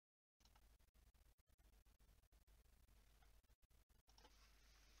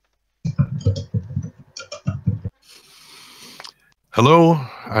Hello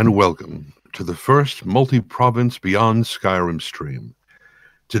and welcome to the first multi-province Beyond Skyrim stream.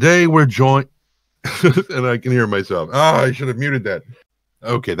 Today we're joined, and I can hear myself. I should have muted that.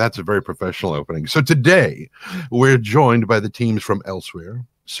 Okay, that's a very professional opening. So today we're joined by the teams from Elsweyr,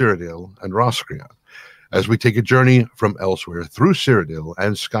 Cyrodiil, and Roscrea as we take a journey from Elsweyr through Cyrodiil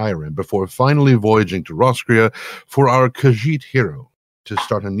and Skyrim before finally voyaging to Roscrea for our Khajiit hero to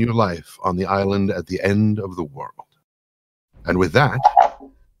start a new life on the island at the end of the world. And with that,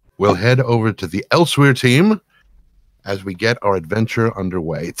 we'll head over to the Elsweyr team as we get our adventure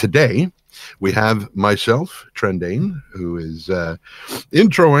underway. Today, we have myself, Trendane, who is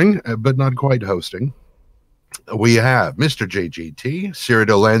introing, but not quite hosting. We have Mr. JGT,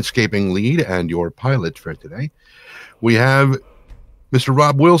 Cyrodiil Landscaping Lead and your pilot for today. We have Mr.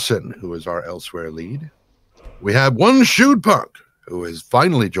 Rob Wilson, who is our Elsweyr lead. We have one Shoot Punk, who has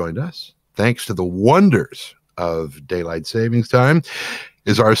finally joined us, thanks to the wonders of daylight savings time,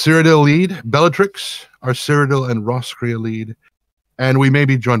 is our Cyrodiil lead. Bellatrix, our Cyrodiil and Roscrea lead, and we may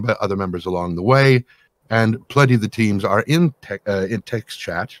be joined by other members along the way, and plenty of the teams are in text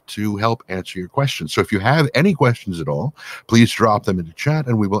chat to help answer your questions. So if you have any questions at all, please drop them into chat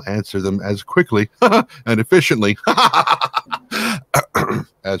and we will answer them as quickly and efficiently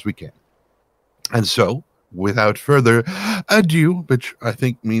as we can. And so, without further ado, which I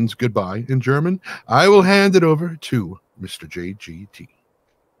think means goodbye in German, I will hand it over to Mr. JGT.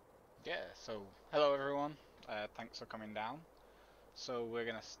 Yeah, so hello everyone, thanks for coming down. So we're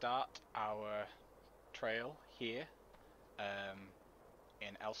going to start our trail here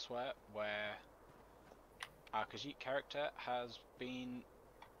in Elsweyr, where our Khajiit character has been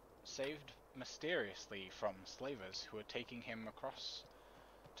saved mysteriously from slavers who are taking him across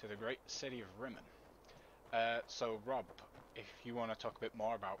to the great city of Rimmen. So Rob, if you want to talk a bit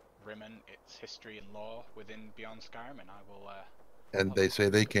more about Rimmen, its history and lore within Beyond Skyrim, and I will... and they say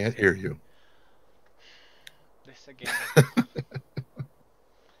they can't hear you. This again.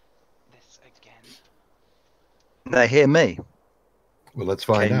 This again. They hear me. Well, let's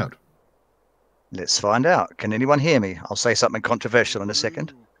find out. Let's find out. Can anyone hear me? I'll say something controversial in a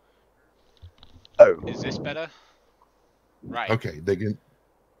second. Oh. Is this better? Right. Okay, they can.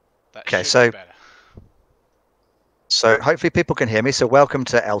 That okay, should be better. So hopefully people can hear me. So welcome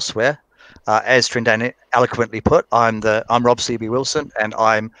to Elsweyr. As Trendane eloquently put, I'm Rob C.B. Wilson, and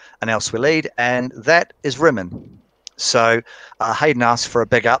I'm an Elsweyr lead, and that is Rimmen. So Hayden asked for a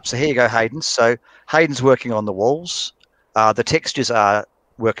big up, so here you go, Hayden. So Hayden's working on the walls. The textures are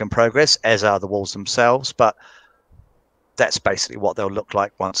work in progress, as are the walls themselves, but that's basically what they'll look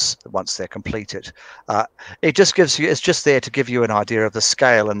like once they're completed. It just gives you, it's just there to give you an idea of the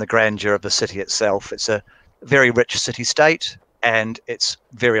scale and the grandeur of the city itself. It's a very rich city-state, and it's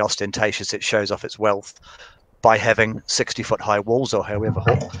very ostentatious. It shows off its wealth by having 60-foot high walls, or however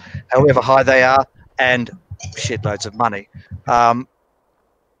high they are, and shed loads of money.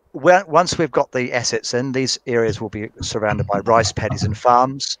 Once we've got the assets in, these areas will be surrounded by rice paddies and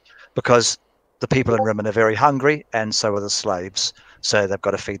farms, because the people in Rimmen are very hungry, and so are the slaves. So they've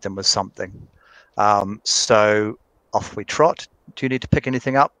got to feed them with something. So off we trot. Do you need to pick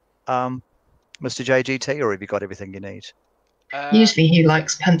anything up, Mr. JGT, or have you got everything you need? Usually he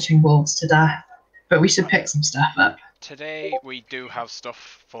likes punching walls to death, but we should pick some stuff up. Today we do have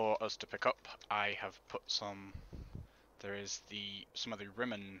stuff for us to pick up. I have put some... There is some of the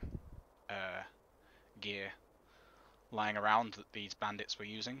Rimmen gear lying around that these bandits were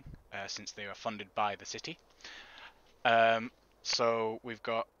using since they were funded by the city. So we've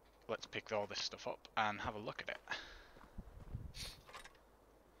got... Let's pick all this stuff up and have a look at it.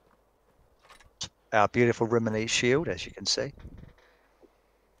 Our beautiful Rimmenese shield, as you can see.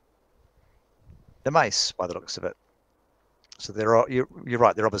 The mace, by the looks of it. So you're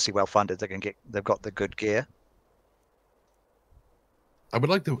right. They're obviously well funded. They've got the good gear. I would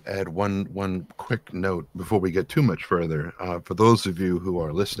like to add one quick note before we get too much further. For those of you who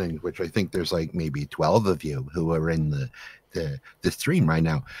are listening, which I think there's like maybe 12 of you who are in the stream right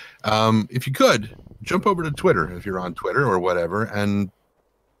now, if you could jump over to Twitter, if you're on Twitter or whatever, and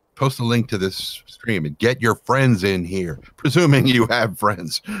post a link to this stream and get your friends in here, presuming you have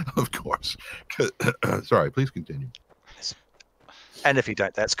friends, of course. Sorry, please continue. And if you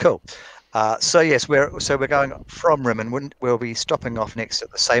don't, that's cool. So yes, we're going from Rimmen. We'll be stopping off next at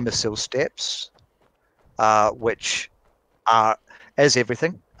the Samersil Steps, which are, as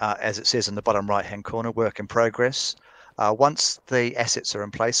everything, as it says in the bottom right-hand corner, work in progress. Once the assets are in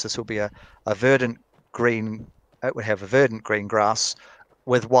place, this will be a verdant green. It would have a verdant green grass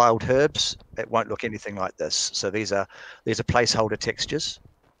with wild herbs. It won't look anything like this. So these are placeholder textures.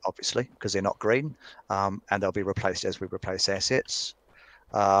 obviously, because they're not green, and they'll be replaced as we replace assets.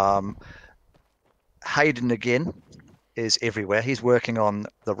 Hayden again is everywhere. He's working on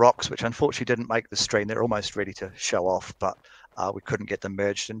the rocks, which unfortunately didn't make the stream. They're almost ready to show off, but we couldn't get them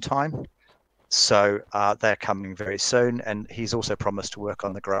merged in time. So they're coming very soon, and he's also promised to work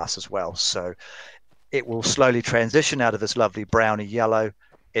on the grass as well. So it will slowly transition out of this lovely browny yellow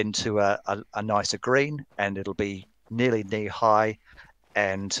into a nicer green, and it'll be nearly knee high,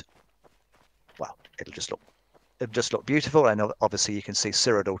 and well, it'll just look beautiful. And obviously you can see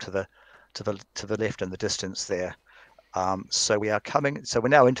Cyrodiil to the left in the distance there. So we're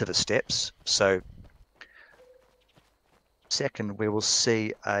now into the steppes. So second, we will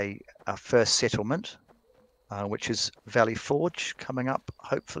see a first settlement, which is Valley Forge, coming up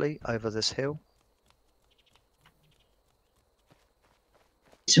hopefully over this hill.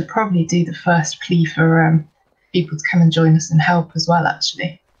 Should probably do the first plea for people to come and join us and help as well,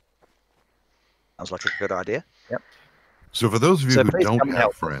 actually. Sounds like a good idea. Yep. So for those of you who don't have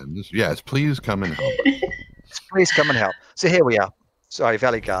help. friends, yes, please come and help us. Please come and help. So here we are. Sorry,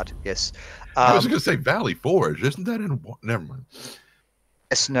 Valley Guard. Yes. I was going to say Valley Forge. Isn't that in? Never mind.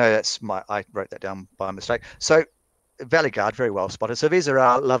 Yes, no, I wrote that down by mistake. So Valley Guard, very well spotted. So these are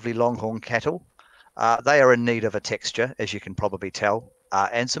our lovely longhorn cattle. They are in need of a texture, as you can probably tell,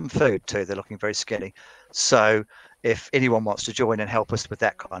 and some food too. They're looking very skinny. So if anyone wants to join and help us with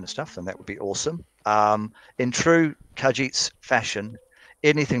that kind of stuff, then that would be awesome. In true Khajiit's fashion,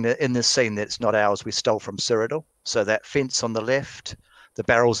 anything that in this scene that's not ours, we stole from Cyrodiil. So that fence on the left, the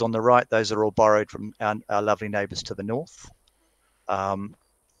barrels on the right, those are all borrowed from our lovely neighbours to the north.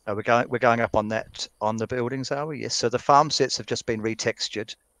 We're going up on the buildings, are we? Yes. So the farm sets have just been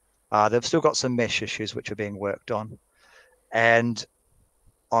retextured. They've still got some mesh issues which are being worked on. And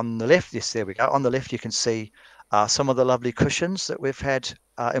on the left, yes, there we go. On the left, you can see some of the lovely cushions that we've had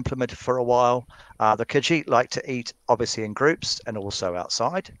implemented for a while. The Khajiit like to eat, obviously, in groups and also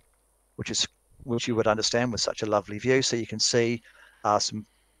outside, which you would understand with such a lovely view. So you can see some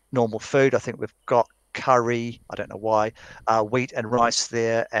normal food. I think we've got curry, I don't know why, wheat and rice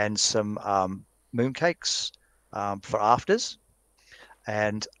there, and some mooncakes for afters.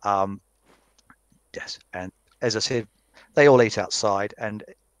 And yes, and as I said, they all eat outside, and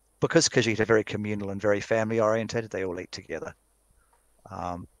because Khajiit are very communal and very family orientated, they all eat together.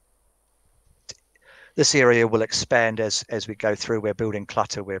 This area will expand as we go through. We're building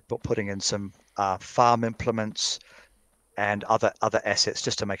clutter. We're putting in some farm implements and other assets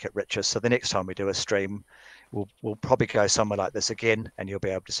just to make it richer. So the next time we do a stream, we'll probably go somewhere like this again, and you'll be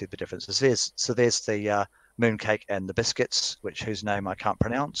able to see the differences. There's the mooncake and the biscuits, whose name I can't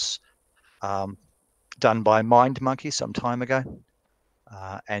pronounce, done by Mind Monkey some time ago.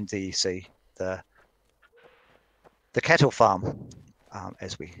 And there you see the cattle farm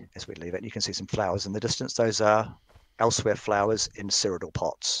as we leave it. You can see some flowers in the distance. Those are Elsweyr flowers in Cyrodiil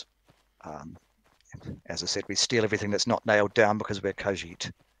pots. As I said, we steal everything that's not nailed down because we're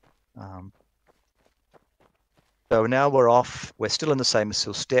Khajiit. So now we're off. We're still in the same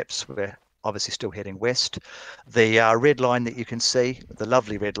steps. We're obviously still heading west. The red line that you can see, the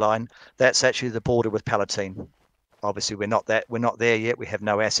lovely red line, that's actually the border with Palatine. Obviously, we're not there yet. We have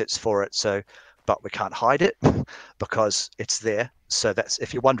no assets for it. So, but we can't hide it because it's there. So that's,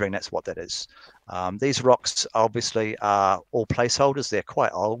 if you're wondering, that's what that is. These rocks obviously are all placeholders. They're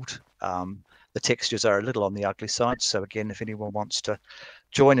quite old. The textures are a little on the ugly side. So again, if anyone wants to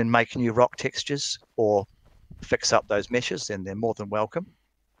join and make new rock textures or fix up those meshes, then they're more than welcome.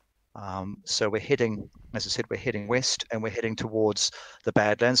 So we're heading, as I said, we're heading west, and we're heading towards the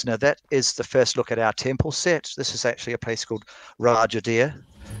Badlands. Now that is the first look at our temple set. This is actually a place called Rajadir.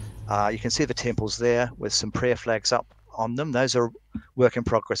 You can see the temples there with some prayer flags up on them. Those are work in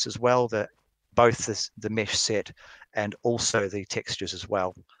progress as well. Both the mesh set and also the textures as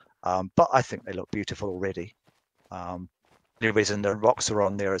well. But I think they look beautiful already. The reason the rocks are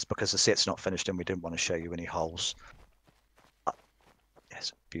on there is because the set's not finished and we didn't want to show you any holes.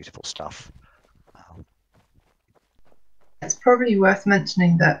 Yes, beautiful stuff. It's probably worth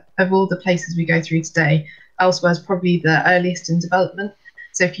mentioning that of all the places we go through today, Elsweyr is probably the earliest in development.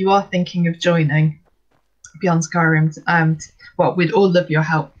 So if you are thinking of joining Beyond Skyrim, well, we'd all love your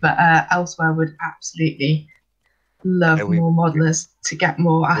help, but Elsweyr would absolutely love more modelers to get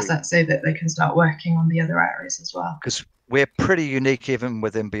more assets so that they can start working on the other areas as well. Because we're pretty unique even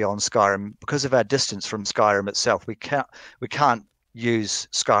within Beyond Skyrim because of our distance from Skyrim itself. We can't use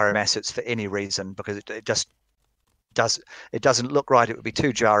Skyrim assets for any reason because it doesn't look right. It would be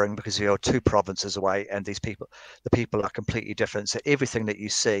too jarring because you're 2 provinces away, and the people are completely different. So everything that you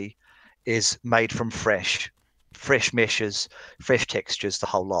see is made from fresh. fresh meshes, fresh textures, the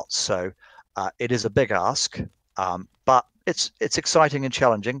whole lot. So it is a big ask, but it's exciting and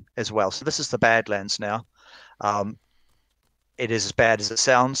challenging as well. So this is the Badlands now. It is as bad as it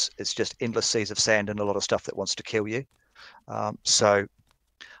sounds. It's just endless seas of sand and a lot of stuff that wants to kill you. Like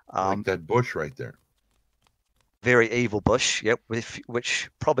that bush right there. Very evil bush, yep, which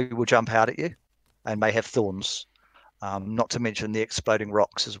probably will jump out at you and may have thorns. Not to mention the exploding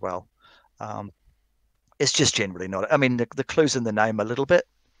rocks as well. It's just generally not. I mean, the clue's in the name a little bit.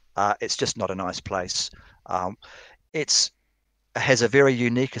 It's just not a nice place. It has a very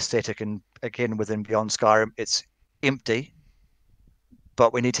unique aesthetic, and again, within Beyond Skyrim, it's empty,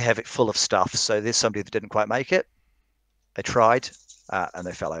 but we need to have it full of stuff. So there's somebody that didn't quite make it. They tried, and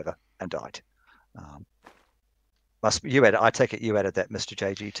they fell over and died. I take it you added that, Mr.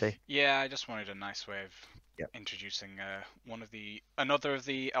 JGT. Yeah, I just wanted a nice way of introducing another of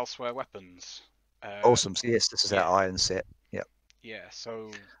the Elsweyr weapons. Awesome. So yes, this is our iron set. Yep. Yeah,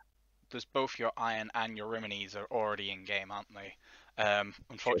 so there's both your iron and your Riminies are already in game, aren't they?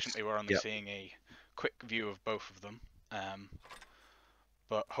 Unfortunately, we're only seeing a quick view of both of them.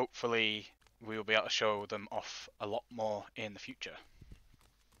 But hopefully we'll be able to show them off a lot more in the future.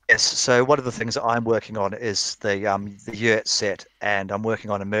 Yes, so one of the things that I'm working on is the yurt set, and I'm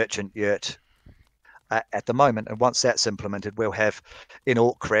working on a merchant yurt at the moment. And once that's implemented, we'll have in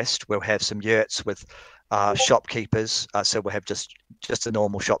Orcrest, we'll have some yurts with shopkeepers. So we'll have just the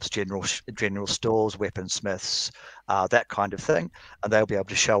normal shops, general stores, weaponsmiths, that kind of thing, and they'll be able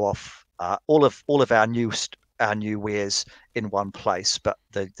to show off all of our new wares in one place. But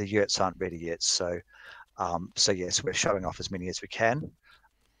the yurts aren't ready yet, so yes, we're showing off as many as we can,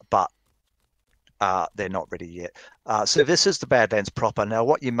 but they're not ready yet. So this is the Badlands proper. Now,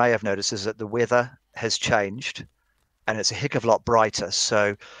 what you may have noticed is that the weather has changed, and it's a heck of a lot brighter.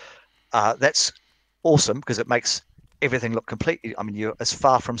 So that's awesome because it makes everything look completely. I mean, you're as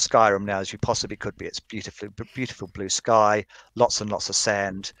far from Skyrim now as you possibly could be. It's beautiful blue sky, lots and lots of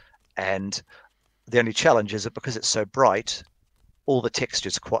sand, and the only challenge is that because it's so bright, all the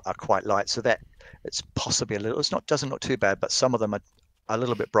textures are quite light. So that it's possibly a little. Doesn't look too bad, but some of them are a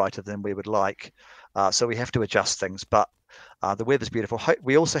little bit brighter than we would like. So we have to adjust things, but the weather's beautiful.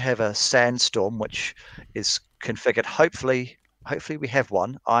 We also have a sandstorm, which is configured. Hopefully we have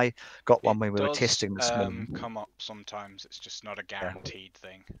one. I got one when we were testing this morning. Come up sometimes. It's just not a guaranteed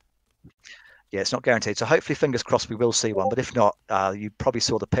thing. Yeah, it's not guaranteed. So hopefully, fingers crossed, we will see one. But if not, you probably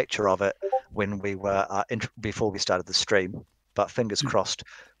saw the picture of it when we were before we started the stream. But fingers crossed,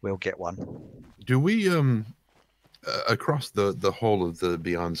 we'll get one. Do we across the whole of the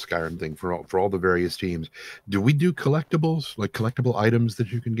Beyond Skyrim thing for all the various teams? Do we do collectibles, like collectible items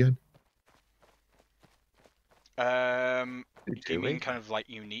that you can get? Do you mean kind of like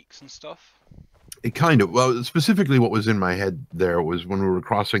uniques and stuff? It kind of, well, specifically what was in my head there was when we were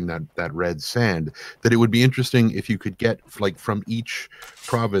crossing that red sand, that it would be interesting if you could get, like, from each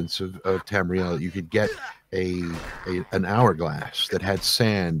province of Tamriel, you could get an hourglass that had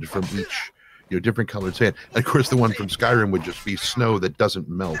sand from each, different colored sand. And of course, the one from Skyrim would just be snow that doesn't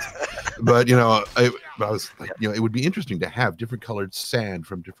melt. But, I was like, it would be interesting to have different colored sand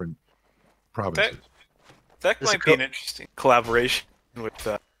from different provinces. That might be an interesting collaboration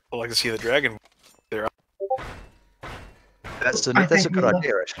with Legacy of the Dragon. That's a good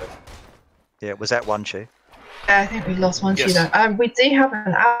idea, actually. Yeah, was that one shoe? I think we lost one shoe there. We do have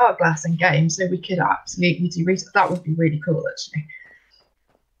an hourglass in game, so we could absolutely do research. That would be really cool, actually.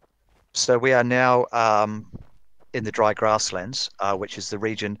 So we are now in the dry grasslands, which is the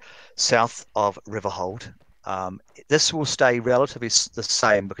region south of Riverhold. This will stay relatively the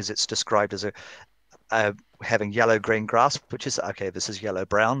same because it's described as having yellow-green grass, which is okay. This is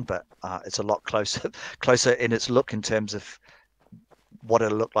yellow-brown, but it's a lot closer in its look in terms of what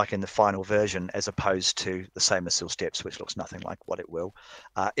it'll look like in the final version, as opposed to the Samersil Steppes, which looks nothing like what it will.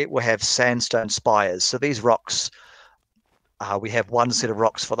 It will have sandstone spires. So these rocks, we have one set of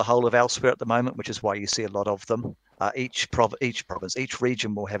rocks for the whole of Elsweyr at the moment, which is why you see a lot of them. Each province, each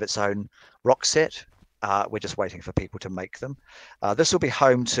region will have its own rock set. We're just waiting for people to make them. This will be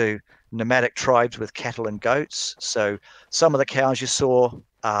home to nomadic tribes with cattle and goats. So some of the cows you saw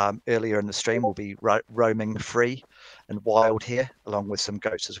earlier in the stream will be roaming free and wild here, along with some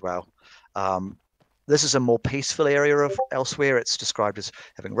goats as well. This is a more peaceful area of Elsweyr. It's described as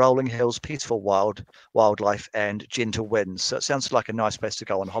having rolling hills, peaceful wildlife, and gentle winds. So it sounds like a nice place to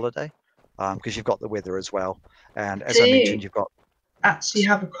go on holiday because you've got the weather as well. And as I mentioned, you've got... Actually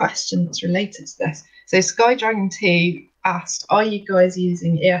have a question that's related to this. So Sky Dragon 2 asked, are you guys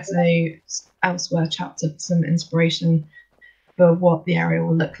using ESO Elsweyr chapter for some inspiration for what the area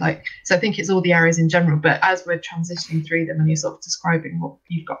will look like. So I think it's all the areas in general, but as we're transitioning through them and you're sort of describing what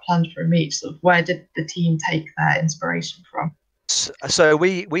you've got planned for them each, sort of where did the team take their inspiration from? So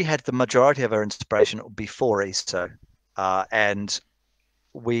we had the majority of our inspiration before Easter, and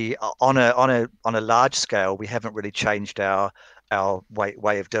we on a large scale we haven't really changed our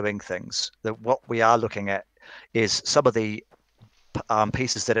way of doing things. What we are looking at is some of the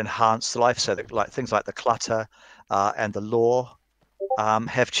pieces that enhance the life, so that like things like the clutter and the lore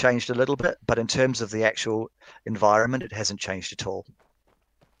have changed a little bit, but in terms of the actual environment, it hasn't changed at all.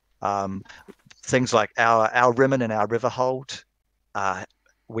 Things like our Rimmen and our Riverhold,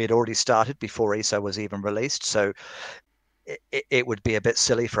 we had already started before ESO was even released, so it would be a bit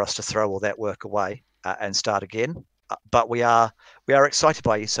silly for us to throw all that work away and start again. But we are excited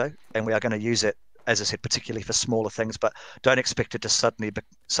by ESO, and we are going to use it, as I said, particularly for smaller things. But don't expect it to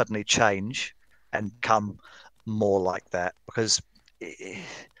suddenly change and come more like that, because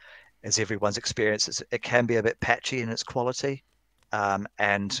as everyone's experience, it can be a bit patchy in its quality,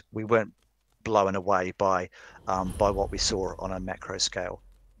 and we weren't blown away by what we saw on a macro scale.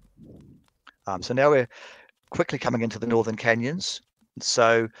 So now we're quickly coming into the Northern Canyons.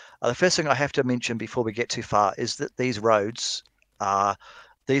 So the first thing I have to mention before we get too far is that these roads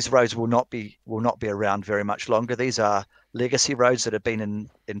will not be around very much longer. These are legacy roads that have been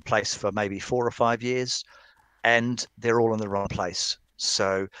in place for maybe 4 or 5 years, and they're all in the wrong place.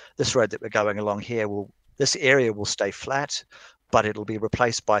 So this road that we're going along here this area will stay flat, but it'll be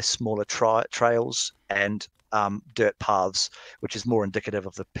replaced by smaller trails and dirt paths, which is more indicative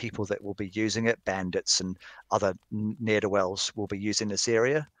of the people that will be using it. Bandits and other ne'er-do-wells will be using this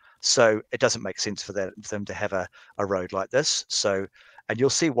area. So it doesn't make sense for them to have a road like this. So, and you'll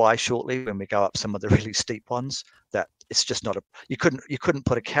see why shortly when we go up some of the really steep ones, that it's just not you couldn't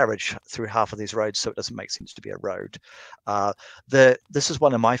put a carriage through half of these roads, so it doesn't make sense to be a road. This is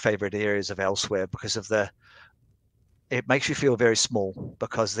one of my favorite areas of Elsweyr because of it makes you feel very small,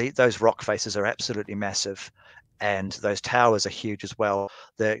 because those rock faces are absolutely massive, and those towers are huge as well.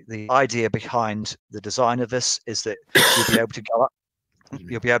 The idea behind the design of this is that you'll be able to go up.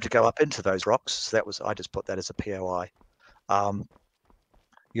 You'll be able to go up into those rocks. So I just put that as a POI.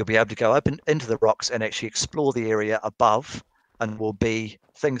 You'll be able to go up into the rocks and actually explore the area above, and will be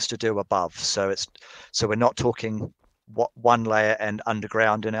things to do above. So we're not talking one layer and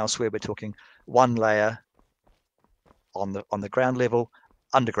underground in Elsweyr. We're talking one layer on the ground level,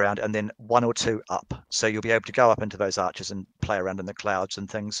 underground, and then 1 or 2 up. So you'll be able to go up into those arches and play around in the clouds and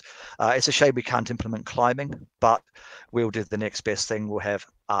things. It's a shame we can't implement climbing, but we'll do the next best thing. We'll have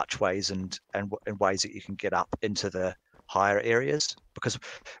archways and ways that you can get up into the higher areas, because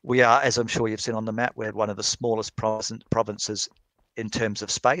we are, as I'm sure you've seen on the map, we're one of the smallest provinces in terms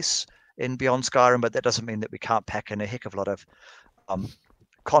of space in Beyond Skyrim, but that doesn't mean that we can't pack in a heck of a lot of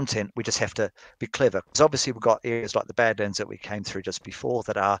content. We just have to be clever, because obviously we've got areas like the Badlands that we came through just before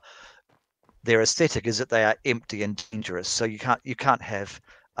that are, their aesthetic is that they are empty and dangerous. So you can't have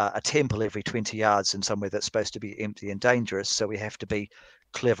a temple every 20 yards in somewhere that's supposed to be empty and dangerous. So we have to be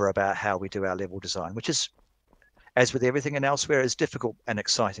clever about how we do our level design, which is, as with everything in Elsweyr, is difficult and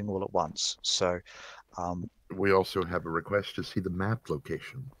exciting all at once. So we also have a request to see the map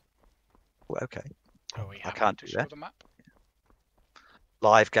location. Okay. I can't do that. The map?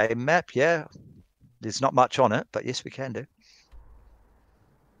 Live game map, yeah. There's not much on it, but yes, we can do.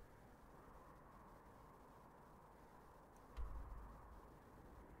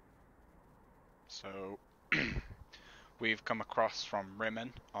 So we've come across from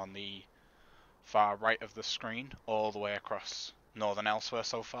Rimmen on the far right of the screen, all the way across northern Elsweyr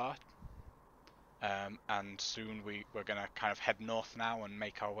so far. And soon we're going to kind of head north now and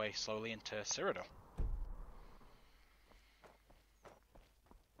make our way slowly into Cyrodiil.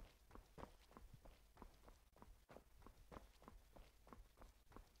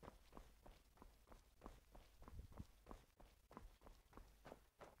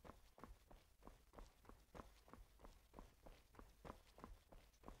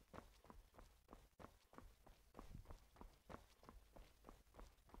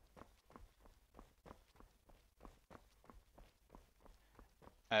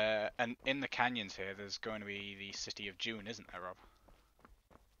 And in the canyons here, there's going to be the City of June, isn't there, Rob?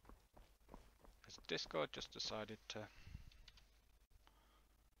 Has Discord just decided to...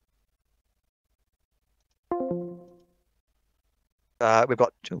 We've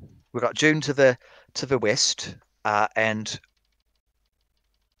got June to the west, and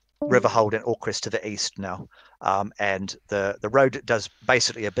Riverhold and Orchrist to the east now. And the road does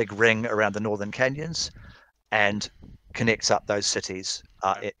basically a big ring around the northern canyons and connects up those cities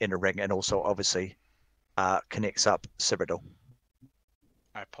in a ring, and also obviously connects up Cyrodiil.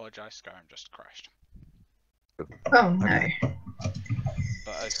 I apologise, Skyrim just crashed. Oh no.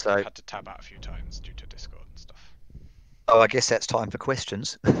 But I So- had to tab out a few times due to Discord and stuff. Oh, I guess that's time for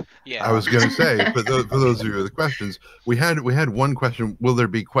questions. Yeah. I was going to say, for those of you with the questions, we had one question: will there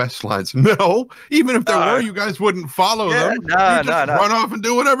be quest lines? No, even if there No. were, you guys wouldn't follow Yeah, them. no, You just no. run off and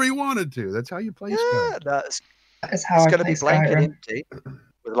do whatever you wanted to. That's how you play Skyrim. Yeah, no, it's That is how I going to play be blank and Skyrim. empty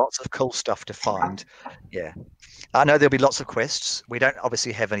with lots of cool stuff to find. Yeah. I know there'll be lots of quests. We don't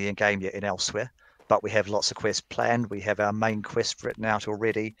obviously have any in game yet in Elsweyr, but we have lots of quests planned. We have our main quest written out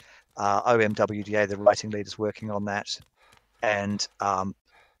already. OMWDA, the writing lead, is working on that. And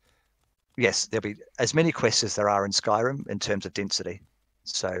yes, there'll be as many quests as there are in Skyrim in terms of density.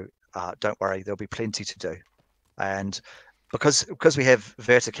 So don't worry, there'll be plenty to do. And because we have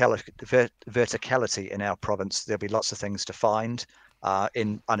verticality in our province, there'll be lots of things to find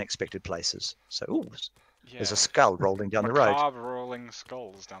in unexpected places. So, there's a skull rolling down the road. Macabre rolling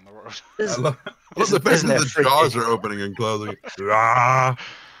skulls down the road. I love the fact Isn't that that the freaky? jaws are opening and closing. Ah,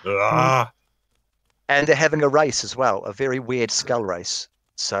 ah. And they're having a race as well, a very weird skull race.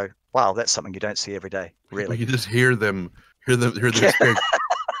 So, wow, that's something you don't see every day, really. You just hear their spirits.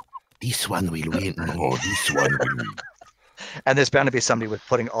 This one will win. Oh, this one will win. And there's bound to be somebody with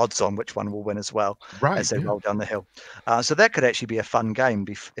putting odds on which one will win as well Right. as they yeah. roll down the hill. So that could actually be a fun game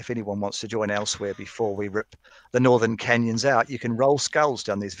if anyone wants to join Elsweyr before we rip the northern canyons out. You can roll skulls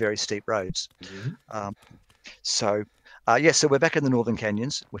down these very steep roads. Mhm. So we're back in the northern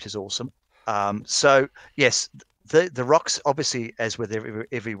canyons, which is awesome. So yes, the rocks, obviously, as with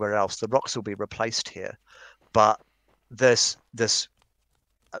everywhere else, the rocks will be replaced here, but the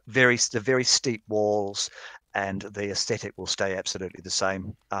very steep walls and the aesthetic will stay absolutely the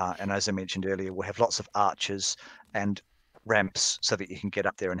same. And as I mentioned earlier, we'll have lots of arches and ramps so that you can get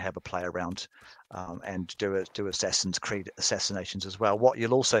up there and have a play around and do Assassin's Creed assassinations as well. What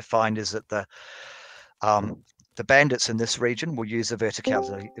you'll also find is that the bandits in this region will use the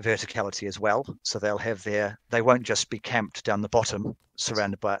verticality as well. So they won't just be camped down the bottom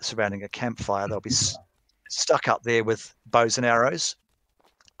surrounding a campfire. They'll be stuck up there with bows and arrows,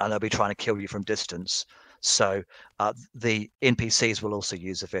 and they'll be trying to kill you from distance. So the NPCs will also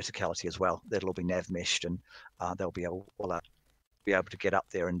use the verticality as well. That'll all be nav meshed, and they'll be able to get up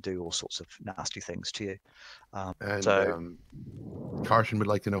there and do all sorts of nasty things to you. Carson would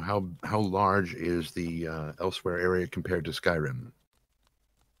like to know how large is the Elsweyr area compared to Skyrim?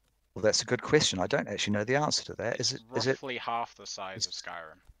 Well, that's a good question. I don't actually know the answer to that. Is it roughly half the size of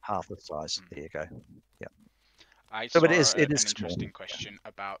Skyrim? Half the size? There you go. Yeah. I saw it is an small. interesting question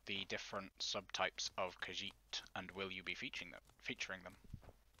about the different subtypes of Khajiit, and will you be featuring them?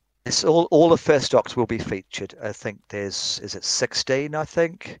 It's all the first docs will be featured. I think is it 16? I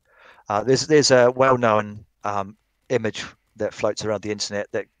think there's a well-known image that floats around the internet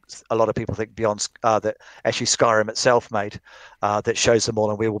that a lot of people think beyond that actually Skyrim itself made that shows them all,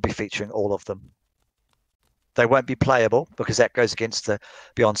 and we will be featuring all of them. They won't be playable because that goes against the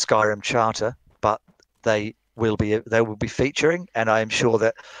Beyond Skyrim charter, but they will be featuring, and I am sure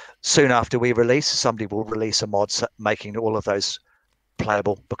that soon after we release, somebody will release a mod making all of those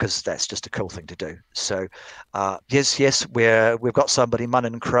playable, because that's just a cool thing to do. So yes, we've got somebody, Munn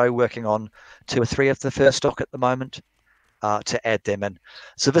and Crow, working on 2 or 3 of the first stock at the moment to add them in.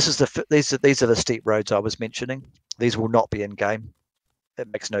 So these are the steep roads I was mentioning. These will not be in game.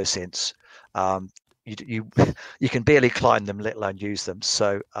 It makes no sense. You can barely climb them, let alone use them.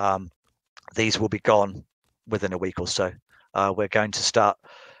 So these will be gone within a week or so. We're going to start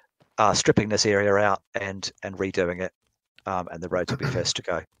stripping this area out and redoing it, and the roads will be first to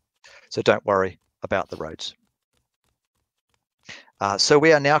go. So don't worry about the roads. So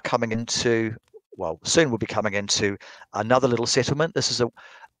we are now coming into, soon we'll be coming into another little settlement. This is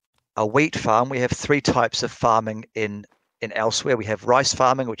a wheat farm. We have 3 types of farming in Elsweyr. We have rice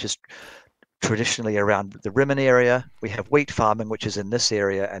farming, which is traditionally around the Rimmen area. We have wheat farming, which is in this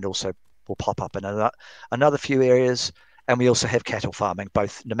area and also will pop up in another few areas. And we also have cattle farming,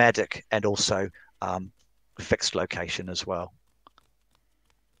 both nomadic and also fixed location as well.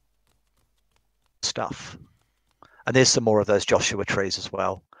 Stuff. And there's some more of those Joshua trees as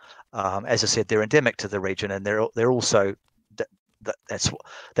well. As I said, they're endemic to the region, and they're also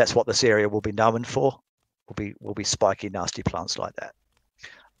that's what this area will be known for. Will be spiky, nasty plants like that.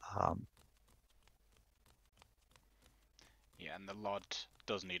 Yeah, and the LOD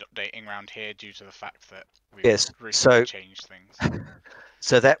does need updating around here due to the fact that we've recently changed things.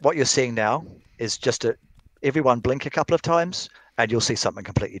 So that what you're seeing now is just everyone blink a couple of times and you'll see something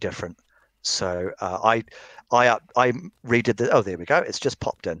completely different. So I redid the, oh, there we go. It's just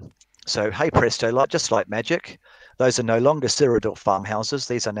popped in. So hey presto, just like magic, Those are no longer Cyrodiil farmhouses.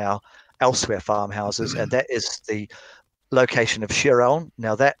 These are now Elsweyr farmhouses, and that is the location of Shireln.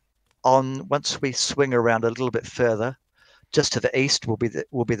 Now once we swing around a little bit further, just to the east will be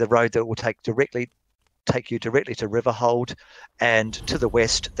the road that will take you directly to Riverhold, and to the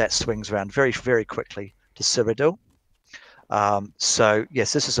west that swings around very, very quickly to Cyrodiil. So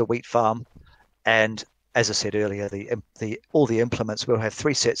yes, this is a wheat farm, and as I said earlier, all the implements, we'll have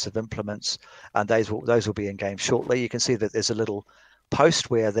 3 sets of implements, and those will be in game shortly. You can see that there's a little post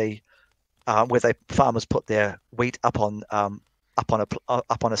where the farmers put their wheat up on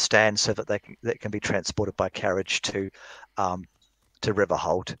a stand so that that can be transported by carriage to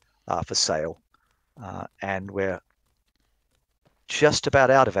Riverhold for sale. And we're just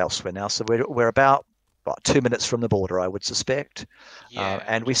about out of Elsweyr now, so we're about 2 minutes from the border, I would suspect. Yeah,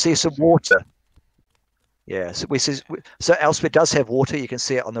 and we see some water. Yeah, so Elsweyr does have water. You can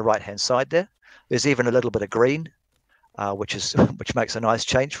see it on the right-hand side there. There's even a little bit of green, which makes a nice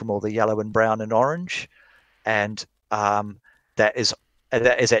change from all the yellow and brown and orange. And that is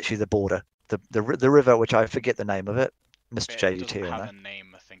actually the border, the river, which I forget the name of it. Mr. JDT, it doesn't have a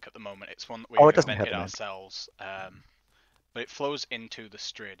name, I think, at the moment. It's one that we've invented ourselves. But it flows into the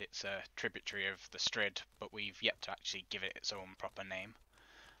Strid. It's a tributary of the Strid, but we've yet to actually give it its own proper name.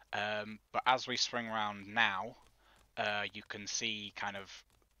 But as we swing around now, you can see kind of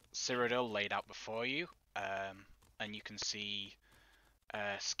Cyrodiil laid out before you, and you can see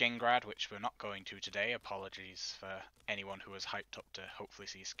Skingrad, which we're not going to today. Apologies for anyone who was hyped up to hopefully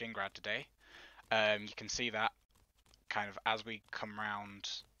see Skingrad today. You can see that kind of as we come round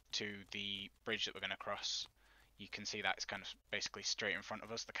to the bridge that we're going to cross, you can see that it's kind of basically straight in front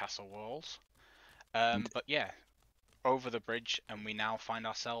of us, the castle walls. But yeah, over the bridge, and we now find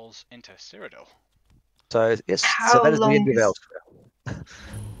ourselves into Cyrodiil. So yes, so that is the end of Elsweyr.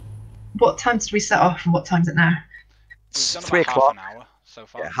 What time did we set off, and what time is it now? It's We've done 3 about o'clock. half an hour so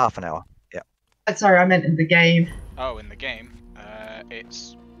far. Yeah, half an hour. Yeah. Sorry, I meant in the game. Oh, in the game,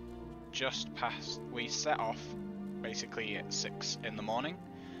 it's just past. We set off basically at 6 in the morning,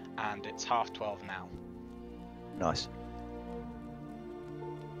 and it's 12:30 now. Nice.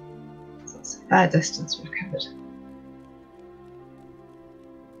 So that's a fair distance we've covered.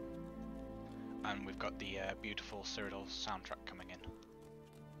 And we've got the beautiful Cyrodiil soundtrack coming in.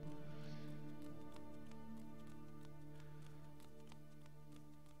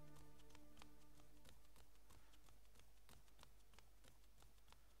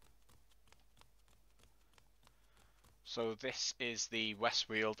 So this is the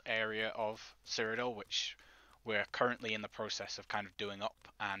Westweald area of Cyrodiil, which we're currently in the process of kind of doing up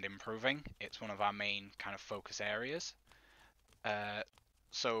and improving. It's one of our main kind of focus areas.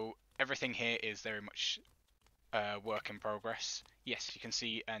 So everything here is very much work in progress. Yes, you can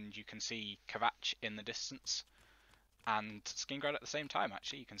see Khajiit in the distance, and Skingrad at the same time.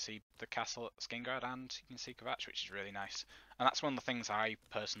 Actually, you can see the castle at Skingrad, and you can see Khajiit, which is really nice. And that's one of the things I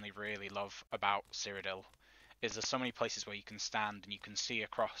personally really love about Cyrodiil, is there's so many places where you can stand and you can see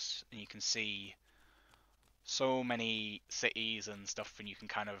across, and you can see so many cities and stuff, and you can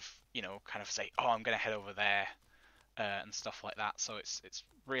kind of say, oh, I'm gonna head over there, and stuff like that. So it's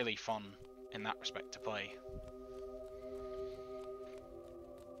really fun in that respect to play.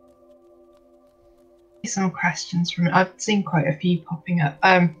 Some questions from I've seen quite a few popping up.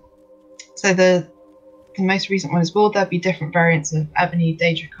 So the most recent one is: will there be different variants of ebony,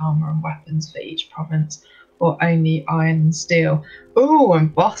 Daedric armor, and weapons for each province, or only iron and steel? Ooh,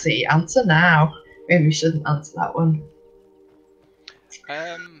 and bossy, answer now. Maybe we shouldn't answer that one.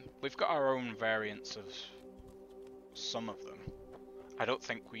 We've got our own variants of some of them. I don't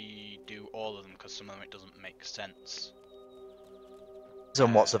think we do all of them, because some of them it doesn't make sense. It's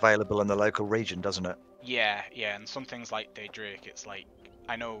on what's available in the local region, doesn't it? Yeah, and some things like Daedric, it's like,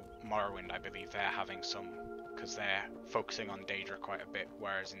 I know Morrowind, I believe they're having some, because they're focusing on Daedra quite a bit,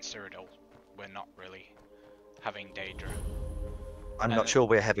 whereas in Cyrodiil, we're not really having Daedra. I'm not sure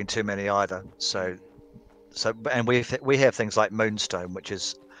we're having too many either. So, and we have things like Moonstone, which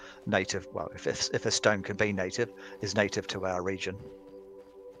is native. Well, if a stone can be native, is native to our region.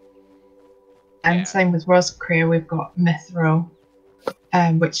 And same with Roscrea, we've got Mithril,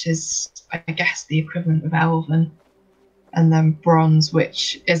 which is, I guess, the equivalent of Elven, and then Bronze,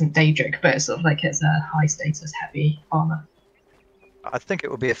 which isn't Daedric, but it's sort of like it's a high status heavy armor. I think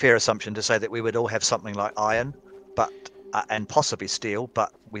it would be a fair assumption to say that we would all have something like iron, but and possibly steel,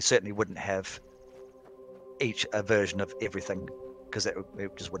 but we certainly wouldn't have each a version of everything, because it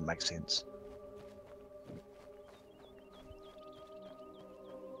just wouldn't make sense.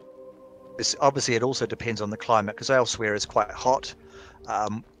 Obviously, it also depends on the climate, because Elsweyr is quite hot.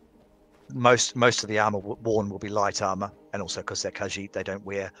 most of the armor worn will be light armor, and also because they're Khajiit, they don't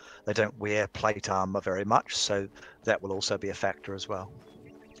wear plate armor very much, so that will also be a factor as well.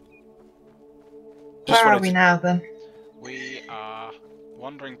 Where are we now then? We are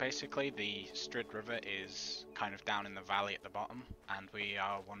wandering basically. The Strid River is kind of down in the valley at the bottom, and we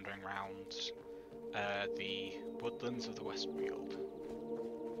are wandering around the woodlands of the Westfield.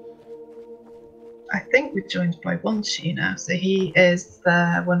 I think we're joined by Wonshu now, so he is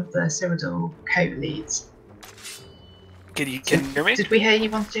one of the Cyrodiil co-leads. Can you hear me? Did we hear you,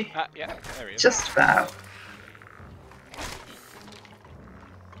 Wonshu? Yeah, there he is. Just about.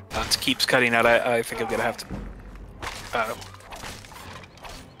 It keeps cutting out. I think I'm gonna have to.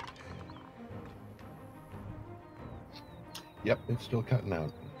 Yep, it's still cutting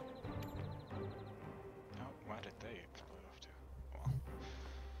out. Oh, where did they explode off to? Well,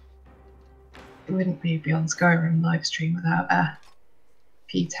 It wouldn't be Beyond Skyrim live stream without a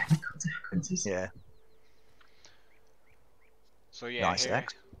few technical difficulties. Yeah. so yeah, Nice here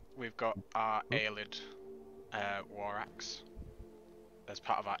axe. we've got our Aelid war axe as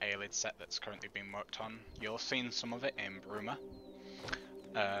part of our Aelid set that's currently being worked on. You'll have seen some of it in Bruma,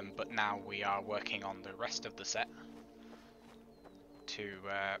 but now we are working on the rest of the set to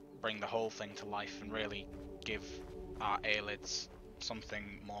bring the whole thing to life and really give our Aelids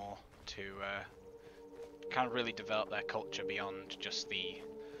something more to kind of really develop their culture beyond just the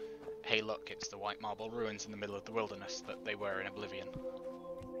hey look, it's the white marble ruins in the middle of the wilderness that they were in Oblivion.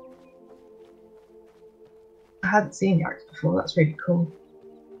 I hadn't seen the axe before, that's really cool.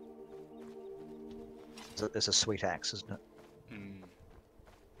 It's a sweet axe, isn't it?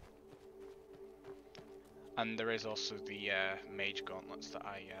 And there is also the mage gauntlets that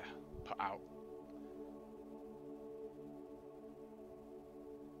I put out.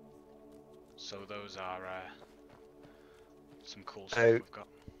 So those are some cool stuff we've got.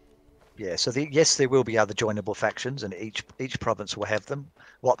 Yeah, so yes, there will be other joinable factions, and each province will have them.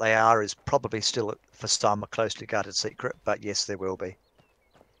 What they are is probably still, for some, a closely guarded secret, but yes, there will be.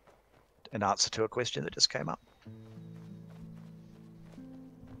 An answer to a question that just came up.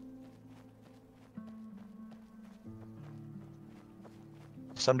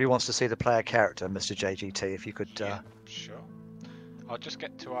 Somebody wants to see the player character, Mr. JGT, if you could... Yeah, sure. I'll just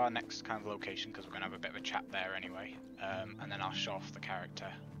get to our next kind of location, because we're going to have a bit of a chat there anyway, and then I'll show off the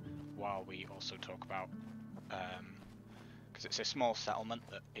character while we also talk about... because it's a small settlement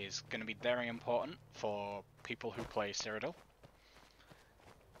that is going to be very important for people who play Cyrodiil.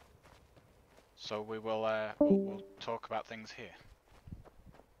 So we will we'll talk about things here.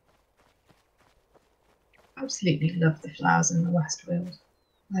 Absolutely love the flowers in the Westfield.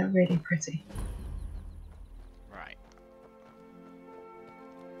 They're really pretty. Right.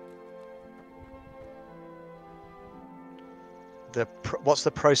 What's the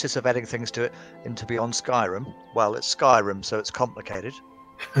process of adding things to it into Beyond Skyrim? Well, it's Skyrim, so it's complicated.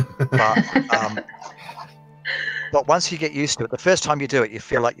 But once you get used to it, the first time you do it, you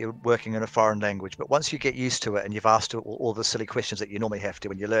feel like you're working in a foreign language. But once you get used to it and you've asked all the silly questions that you normally have to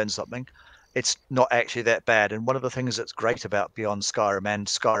when you learn something, it's not actually that bad. And one of the things that's great about Beyond Skyrim and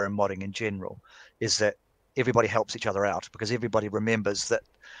Skyrim modding in general is that everybody helps each other out, because everybody remembers that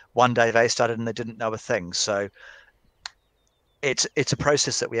one day they started and they didn't know a thing. So it's a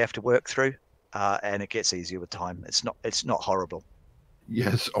process that we have to work through, and it gets easier with time. It's not horrible.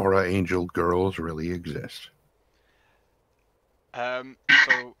 Yes, Aura Angel girls really exist.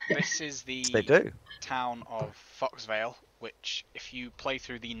 So this is the They do. town of Foxvale, which if you play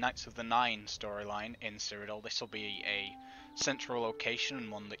through the Knights of the Nine storyline in Cyrodiil, this will be a central location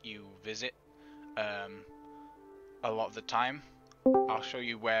and one that you visit a lot of the time. I'll show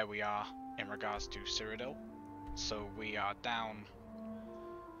you where we are in regards to Cyrodiil. So we are down,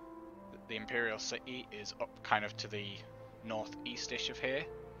 the Imperial City is up kind of to the northeast-ish of here,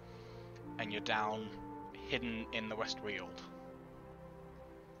 and you're down hidden in the Westfield.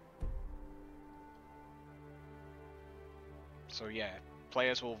 So yeah,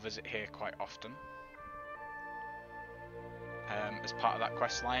 players will visit here quite often as part of that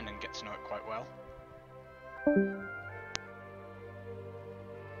quest line and get to know it quite well.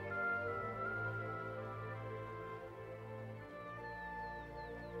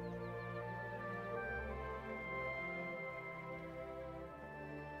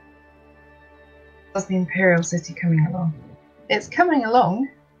 How's the Imperial City coming along? It's coming along.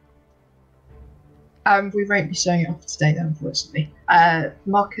 We won't be showing it off today, though, unfortunately.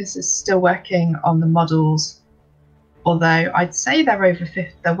 Marcus is still working on the models, although I'd say they're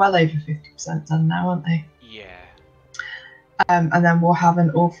well over 50% done now, aren't they? Yeah. And then we'll have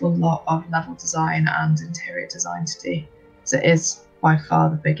an awful lot of level design and interior design to do. So it is by far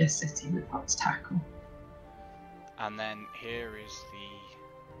the biggest city we've got to tackle. And then here is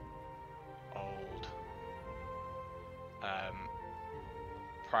the old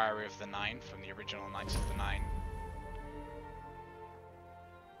Priory of the Nine from the original Knights of the Nine.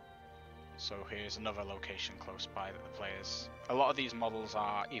 So here's another location close by that the players... A lot of these models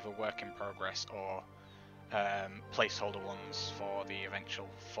are either work in progress or placeholder ones for the eventual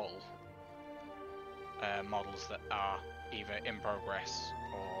full models that are either in progress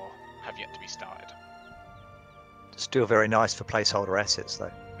or have yet to be started. Still very nice for placeholder assets,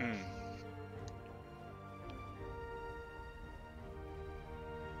 though.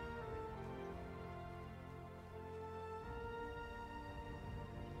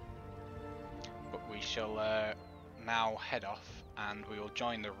 But we shall now head off, and we will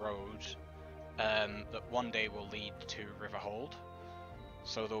join the road that one day will lead to Riverhold.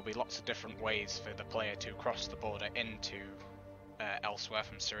 So there will be lots of different ways for the player to cross the border into Elsweyr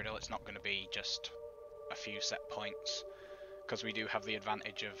from Cyrodiil. It's not going to be just a few set points, because we do have the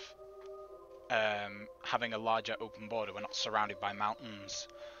advantage of having a larger open border. We're not surrounded by mountains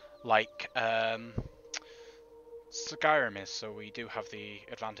like Skyrim is, so we do have the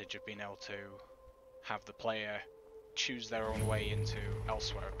advantage of being able to have the player choose their own way into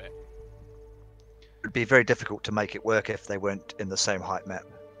Elsweyr a bit. It'd be very difficult to make it work if they weren't in the same height map,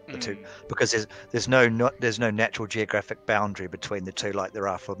 the two, because there's no natural geographic boundary between the two like there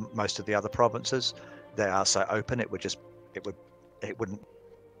are for most of the other provinces. They are so open, it wouldn't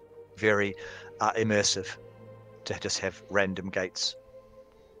very immersive to just have random gates.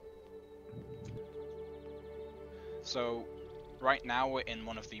 So right now we're in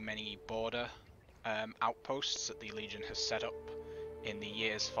one of the many border outposts that the Legion has set up in the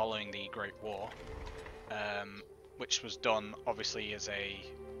years following the Great War, which was done obviously as a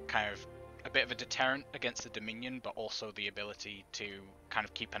kind of a bit of a deterrent against the Dominion, but also the ability to kind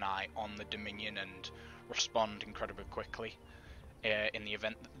of keep an eye on the Dominion and respond incredibly quickly in the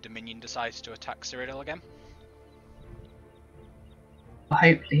event that the Dominion decides to attack Cyrodiil again.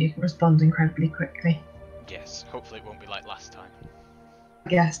 Hopefully respond incredibly quickly. Yes, hopefully it won't be like last time. I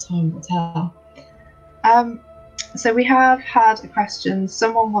guess time will tell. So we have had a question.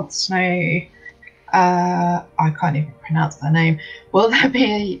 Someone wants to know, I can't even pronounce their name. Will there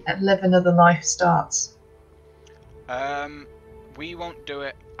be a Live Another Life starts? We won't do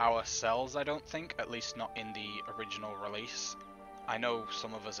it ourselves, I don't think, at least not in the original release. I know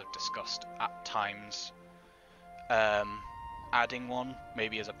some of us have discussed at times adding one,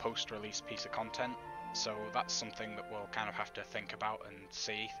 maybe as a post-release piece of content, so that's something that we'll kind of have to think about and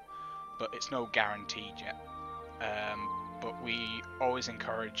see, but it's no guaranteed yet. But we always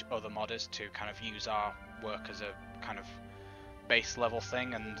encourage other modders to kind of use our work as a kind of base level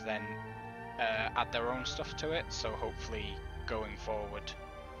thing and then add their own stuff to it, so hopefully going forward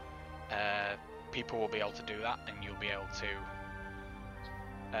people will be able to do that and you'll be able to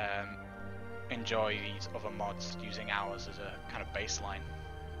enjoy these other mods using ours as a kind of baseline.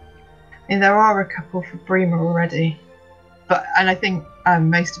 I mean, there are a couple for Bremer already, and I think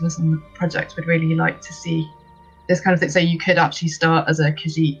most of us on the project would really like to see this kind of thing. So you could actually start as a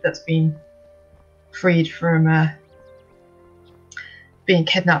Khajiit that's been freed from being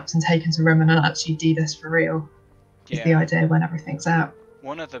kidnapped and taken to Rimmon and actually do this for real. Is the idea when everything's out.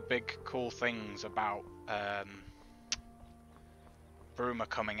 One of the big cool things about Bremer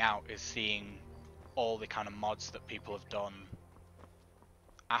coming out is seeing all the kind of mods that people have done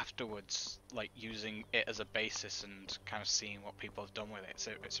afterwards, like using it as a basis and kind of seeing what people have done with it.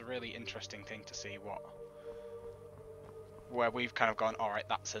 So it's a really interesting thing to see where we've kind of gone, alright,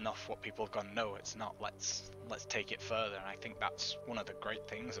 that's enough. What people have gone, no, it's not, let's take it further. And I think that's one of the great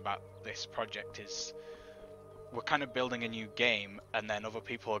things about this project is we're kind of building a new game and then other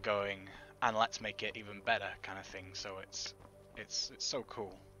people are going, and let's make it even better kind of thing. So it's so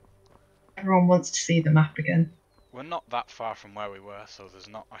cool. Everyone wants to see the map again. We're not that far from where we were, so there's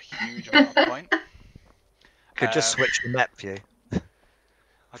not a huge amount of point. Could just switch the map view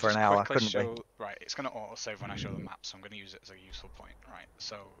for an hour, couldn't we? Right, it's going to auto-save when I show the map, so I'm going to use it as a useful point. Right,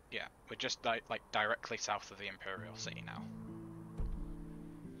 so yeah, we're just like directly south of the Imperial City now.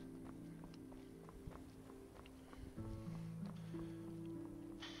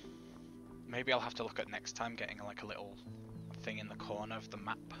 Maybe I'll have to look at next time getting like a little thing in the corner of the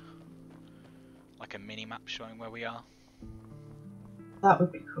map, like a mini map showing where we are. That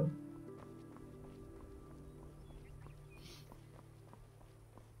would be cool.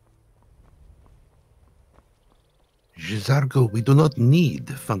 J'zargo, we do not need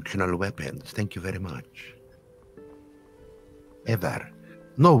functional weapons. Thank you very much. Ever.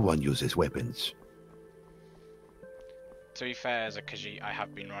 No one uses weapons. To be fair, as a Khajiit, I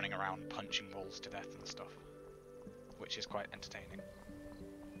have been running around punching walls to death and stuff, which is quite entertaining.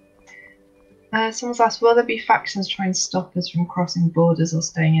 Someone's asked, will there be factions trying to stop us from crossing borders or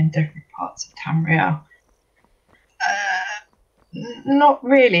staying in different parts of Tamriel? Not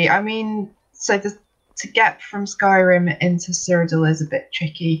really. I mean, to get from Skyrim into Cyrodiil is a bit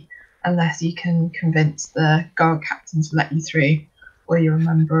tricky unless you can convince the guard captain to let you through, or you're a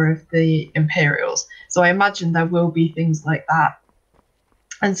member of the Imperials. So I imagine there will be things like that.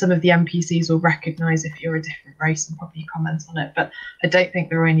 And some of the NPCs will recognise if you're a different race and probably comment on it. But I don't think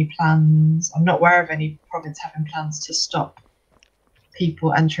there are any plans. I'm not aware of any province having plans to stop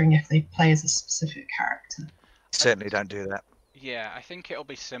people entering if they play as a specific character. Certainly don't do that. Yeah, I think it'll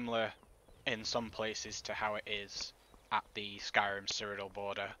be similar in some places to how it is at the Skyrim Cyrodiil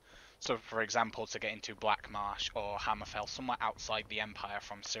border. So, for example, to get into Black Marsh or Hammerfell, somewhere outside the Empire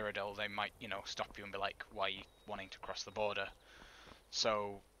from Cyrodiil, they might, stop you and be like, why are you wanting to cross the border?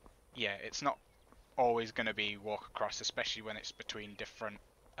 So, yeah, it's not always going to be walk across, especially when it's between different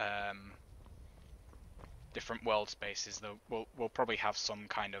world spaces. Though we'll probably have some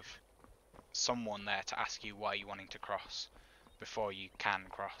kind of someone there to ask you why you're wanting to cross before you can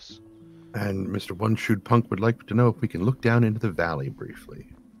cross. And Mr. One Shoot Punk would like to know if we can look down into the valley briefly.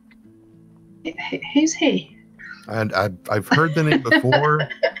 Who's he? And I've heard the name before.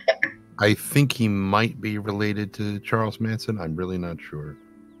 I think he might be related to Charles Manson. I'm really not sure.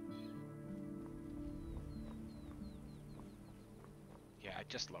 Yeah, I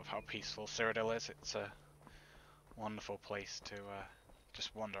just love how peaceful Cyrodiil is. It's a wonderful place to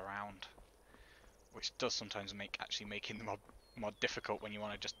just wander around, which does sometimes making the mod difficult when you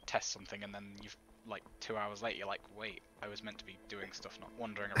want to just test something and then you've 2 hours later you're like, wait, I was meant to be doing stuff, not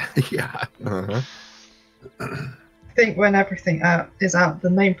wandering around. Yeah. Uh-huh. I think when everything is out,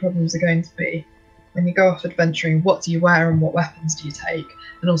 the main problems are going to be when you go off adventuring, what do you wear and what weapons do you take,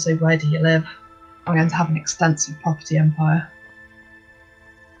 and also where do you live? I'm going to have an extensive property empire.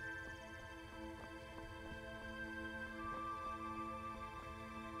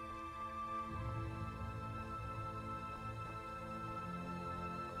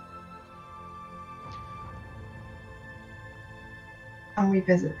 And we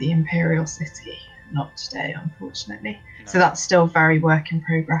visit the Imperial City. Not today, unfortunately. No. So that's still very work in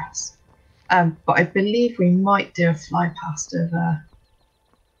progress. But I believe we might do a fly past of the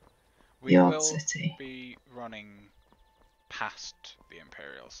old city. We will be running past the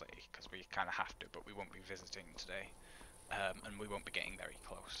Imperial City because we kind of have to, but we won't be visiting today, and we won't be getting very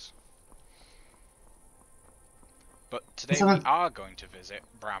close. But today we are going to visit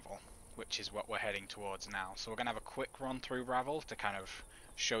Bravil, which is what we're heading towards now. So we're going to have a quick run through Bravil to kind of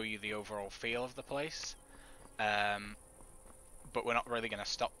show you the overall feel of the place. But we're not really going to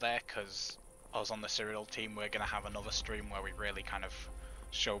stop there because us on the Cyrodiil team, we're going to have another stream where we really kind of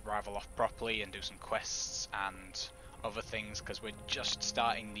show Bravil off properly and do some quests and other things, because we're just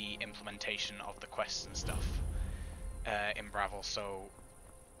starting the implementation of the quests and stuff in Bravil. So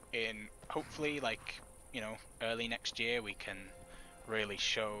in hopefully early next year we can really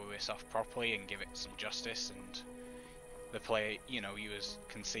show this off properly and give it some justice, and the viewers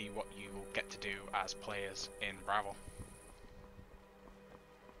can see what you will get to do as players in Bravil.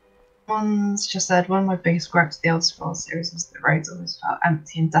 One's just said, one of my biggest gripes of the Elsweyr series was that the roads always felt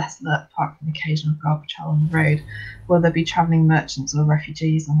empty and desolate, apart from the occasional garbage hole on the road. Will there be travelling merchants or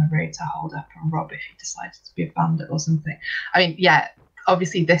refugees on the road to hold up and rob if you decided to be a bandit or something? I mean, yeah,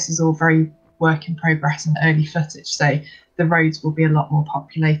 obviously this is all very work in progress and early footage, so the roads will be a lot more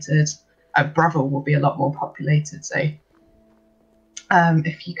populated. Bravil will be a lot more populated, so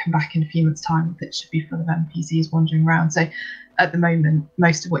if you come back in a few months' time, it should be full of NPCs wandering around. So at the moment,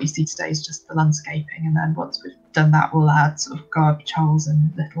 most of what you see today is just the landscaping, and then once we've done that, we'll add sort of garbage holes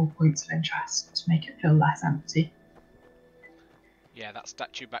and little points of interest to make it feel less empty. Yeah, that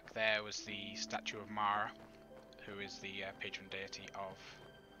statue back there was the statue of Mara, who is the patron deity of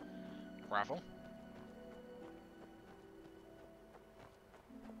Bravil.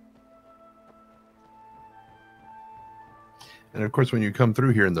 And of course, when you come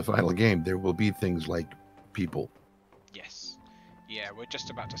through here in the final game, there will be things like people. Yes. Yeah, we're just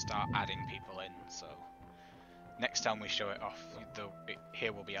about to start adding people in, so next time we show it off,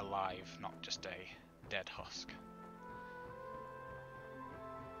 here will be alive, not just a dead husk.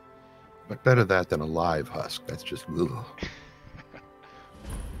 But better that than a live husk. That's just ugh.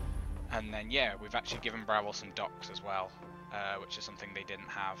 And then, yeah, we've actually given Bravil some docks as well, which is something they didn't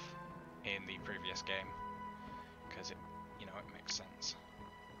have in the previous game, because it makes sense.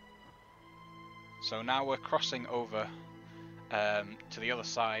 So now we're crossing over to the other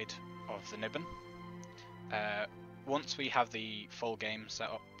side of the Niben. once we have the full game set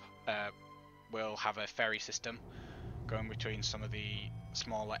up, we'll have a ferry system going between some of the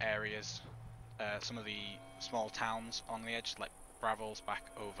smaller areas, some of the small towns on the edge, like Bravels,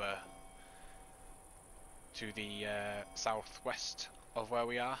 back over to the southwest of where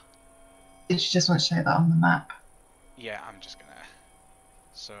we are. Did you just want to show that on the map? Yeah, I'm just gonna.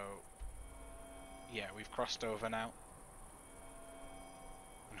 So, yeah, we've crossed over now,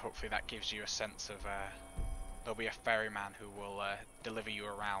 and hopefully that gives you a sense of. There'll be a ferryman who will deliver you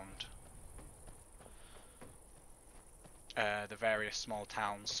around the various small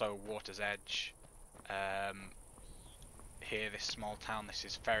towns. So Water's Edge. Here, this small town. This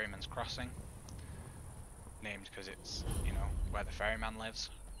is Ferryman's Crossing, named because it's, you know, where the ferryman lives.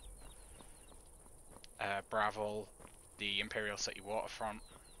 Bravel, the Imperial City waterfront.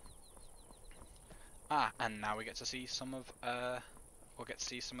 And now we get to see some of we'll get to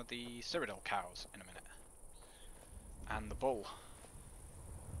see some of the Cyrodiil cows in a minute, and the bull.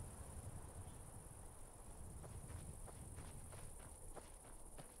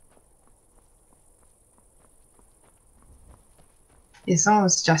 Yeah, someone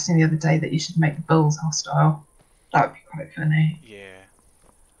was suggesting the other day that you should make the bulls hostile. That would be quite funny. Yeah.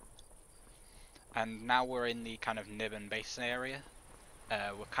 And now we're in the kind of Nibbon Basin area.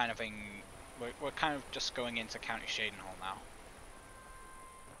 We're kind of just going into County Shadenhall now.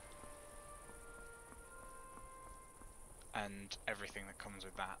 And everything that comes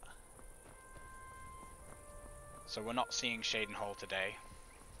with that. So we're not seeing Shadenhall today.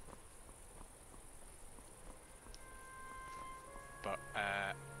 But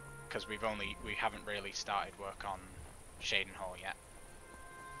because we haven't really started work on Shadenhall yet.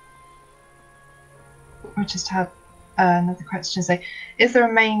 We just have another question to say, is there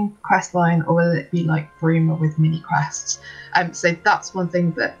a main quest line, or will it be like Bruma with mini quests? So that's one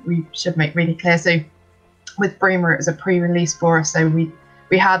thing that we should make really clear. So with Bruma, it was a pre-release for us, so we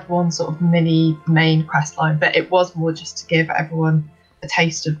had one sort of mini main quest line, but it was more just to give everyone a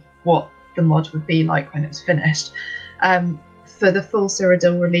taste of what the mod would be like when it was finished. For the full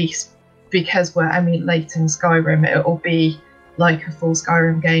Cyrodiil release, because we're emulating Skyrim, it will be like a full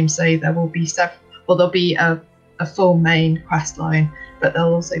Skyrim game, so there will be there'll be a full main quest line, but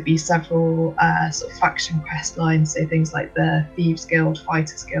there'll also be several sort of faction quest lines, so things like the Thieves Guild,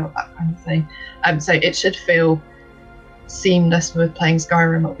 Fighters Guild, that kind of thing. So it should feel seamless with playing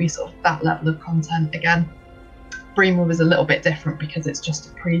Skyrim. It'll be sort of that level of content again. Bruma was a little bit different because it's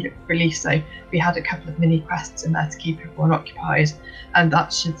just a pre-release, so we had a couple of mini quests in there to keep everyone occupied, and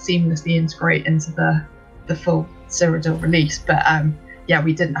that should seamlessly integrate into the full Cyrodiil release. But yeah,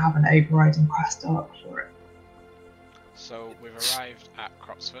 we didn't have an overriding quest arc for it. So we've arrived at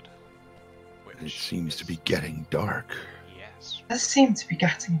Cropsford, which It seems to be getting dark. Yes. It does seem to be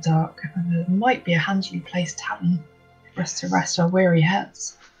getting dark, and there might be a handily placed tavern for us to rest our weary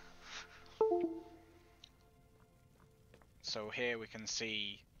heads. So here we can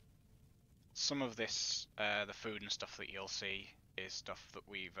see some of this, the food and stuff that you'll see is stuff that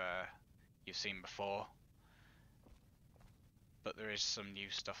you've seen before. But there is some new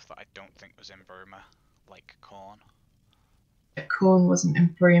stuff that I don't think was in Bruma, like corn. Corn wasn't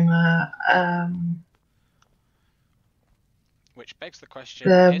in Bruma. Which begs the question,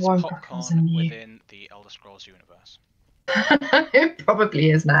 The is one popcorn within the Elder Scrolls universe? It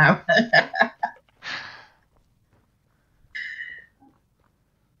probably is now.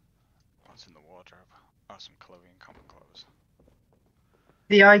 What's in the wardrobe? Oh, some clothing, common clothes.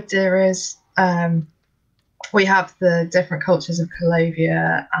 The idea is we have the different cultures of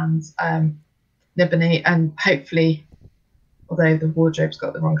Calovia and Nibony, and hopefully, although the wardrobe's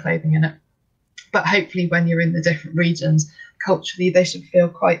got the wrong clothing in it, but hopefully when you're in the different regions, culturally they should feel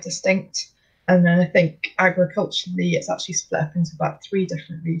quite distinct. And then I think agriculturally it's actually split up into about 3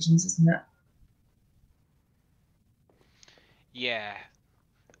 different regions, isn't it? Yeah.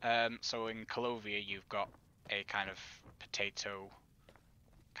 So in Calovia you've got a kind of potato,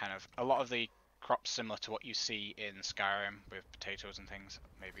 a lot of the crops similar to what you see in Skyrim with potatoes and things.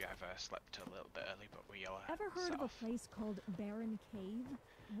 Maybe I've slept a little bit early, but we Ever heard of a place called Barren Cave?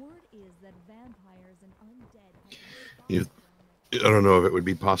 Word is that vampires and undead have been spotted I don't know if it would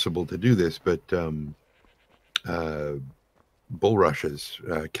be possible to do this, but bulrushes,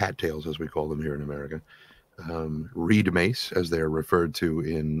 cattails as we call them here in America, reed mace as they're referred to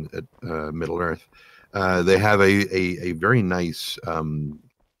in Middle Earth, they have a very nice,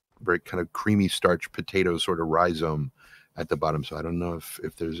 very kind of creamy starch potato sort of rhizome at the bottom. So I don't know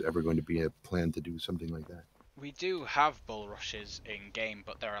if there's ever going to be a plan to do something like that. We do have bulrushes in game,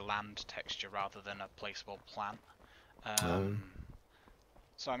 but they're a land texture rather than a placeable plant.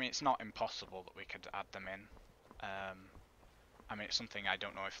 So I mean, it's not impossible that we could add them in. I mean, it's something I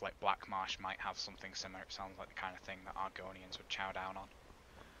don't know if like Black Marsh might have something similar. It sounds like the kind of thing that Argonians would chow down on.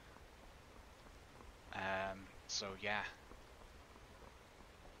 So yeah.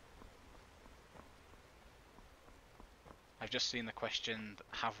 I've just seen the question,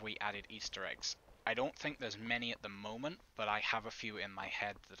 have we added Easter eggs? I don't think there's many at the moment, but I have a few in my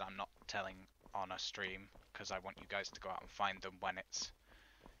head that I'm not telling on a stream, because I want you guys to go out and find them when it's,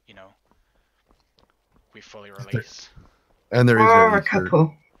 you know, we fully release. And there is no a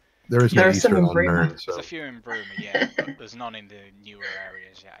couple. There is There no are some Easter in on Bruma. Nern, so. There's a few in Bruma, yeah, but there's none in the newer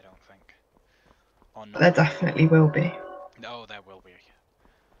areas yet, I don't think. Or not. There definitely will be. Oh, there will be.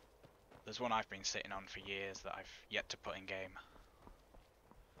 There's one I've been sitting on for years that I've yet to put in game.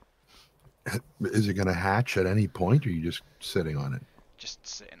 Is it going to hatch at any point, or are you just sitting on it? Just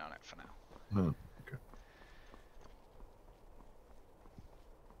sitting on it for now. Oh, okay.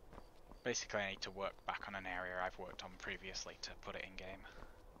 Basically, I need to work back on an area I've worked on previously to put it in game.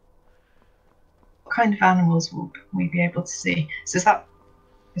 What kind of animals will we be able to see? So is that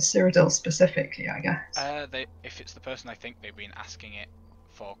for Cyrodiil specifically, I guess? If it's the person I think, they've been asking it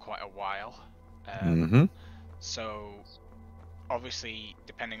for quite a while. So obviously,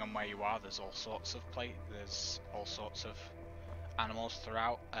 depending on where you are, there's all sorts of animals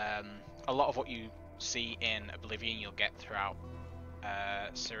throughout. A lot of what you see in Oblivion, you'll get throughout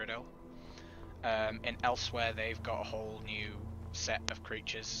Cyrodiil. In Elsweyr, they've got a whole new set of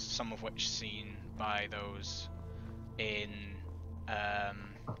creatures, some of which seen by those in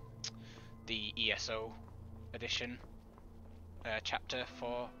the ESO edition chapter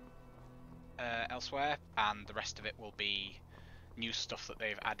for Elsweyr, and the rest of it will be new stuff that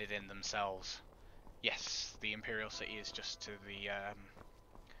they've added in themselves. Yes, the Imperial City is just to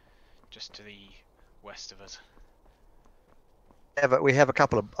the west of us. Yeah, but we have a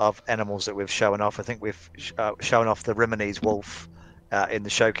couple of animals that we've shown off. I think we've shown off the Rimini wolf in the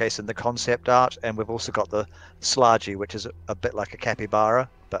showcase and the concept art, and we've also got the Sludgy, which is a bit like a capybara,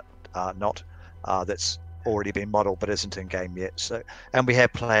 but not. That's already been modelled but isn't in game yet. So, and we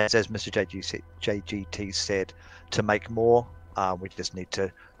have plans, as Mr. JGT said, to make more. We just need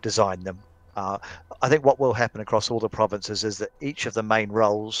to design them. I think what will happen across all the provinces is that each of the main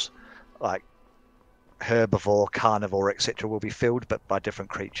roles, like herbivore, carnivore, etc., will be filled, but by different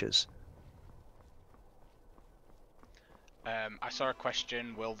creatures. I saw a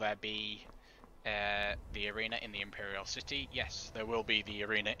question, will there be the arena in the Imperial City? Yes, there will be the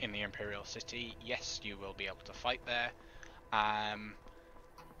arena in the Imperial City. Yes, you will be able to fight there.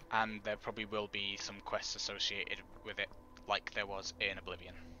 And there probably will be some quests associated with it, like there was in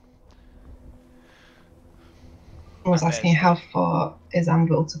Oblivion. I was asking how far is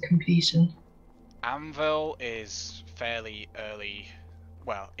Anvil to completion? Anvil is fairly early.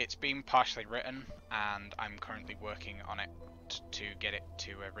 Well, it's been partially written, and I'm currently working on it to get it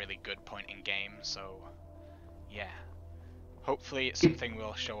to a really good point in game, so yeah. Hopefully it's something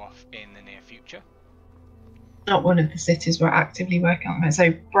we'll show off in the near future. Not one of the cities we're actively working on it.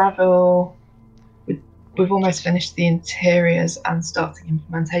 So Bravo, we've almost finished the interiors and starting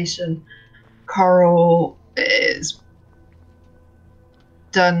implementation. Coral is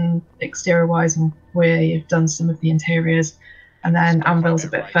done exterior-wise, and we've done some of the interiors, and then Anvil's a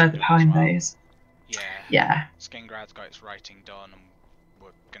bit further behind those. Yeah. Skingrad's got its writing done, and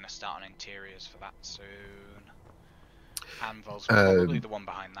we're going to start on interiors for that soon. Anvil's probably the one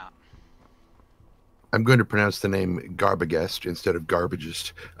behind that. I'm going to pronounce the name Garbagest instead of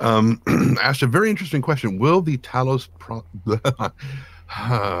Garbagist. Asked a very interesting question. Will the Talos...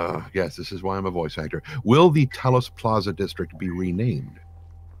 yes, this is why I'm a voice actor. Will the Talos Plaza district be renamed?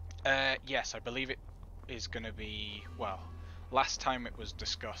 Yes, I believe it is going to be... Well, last time it was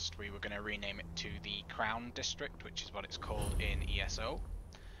discussed, we were going to rename it to the Crown District, which is what it's called in ESO.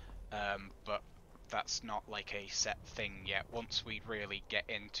 But that's not like a set thing yet. Once we really get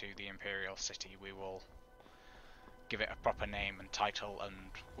into the Imperial City, we will give it a proper name and title, and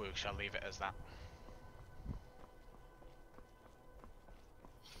we shall leave it as that.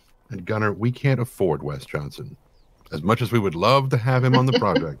 And Gunnar, we can't afford Wes Johnson. As much as we would love to have him on the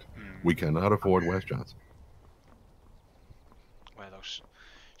project, we cannot afford Wes Johnson. Where are those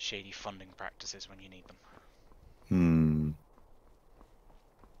shady funding practices when you need them?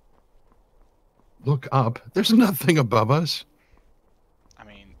 Look up. There's nothing above us. I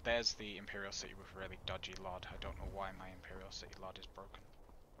mean, there's the Imperial City with a really dodgy LOD. I don't know why my Imperial City LOD is broken.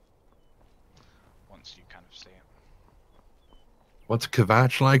 Once you kind of see it. What's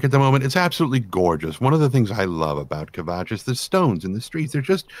Khajiit like at the moment? It's absolutely gorgeous. One of the things I love about Khajiit is the stones in the streets. They're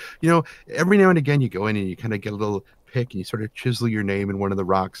just, you know, every now and again you go in and you kind of get a little pick and you sort of chisel your name in one of the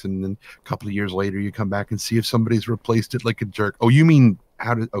rocks, and then a couple of years later you come back and see if somebody's replaced it like a jerk. Oh, you mean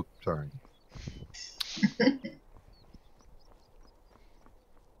how did? Oh, sorry.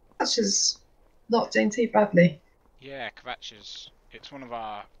 That's just not doing too badly. Yeah, Kvatch it's one of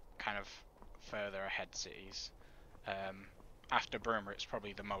our kind of further ahead cities. After Bruma, it's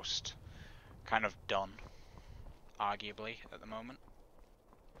probably the most kind of done, arguably, at the moment.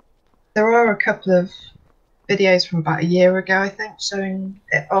 There are a couple of videos from about a year ago, I think, showing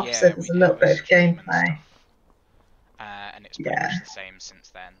it off, Yeah, so there's a little bit of gameplay. And it's pretty much the same since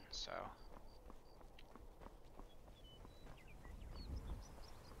then, so...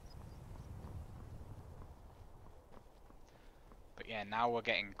 But yeah, now we're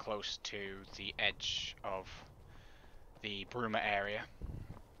getting close to the edge of the Bruma area,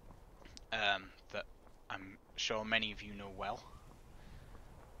 that I'm sure many of you know well.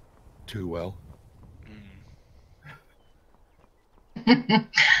 Too well.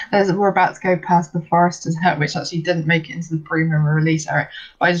 We're about to go past the Forester's Hut, which actually didn't make it into the premium release area.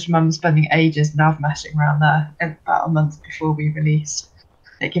 But I just remember spending ages nav meshing around there about a month before we released.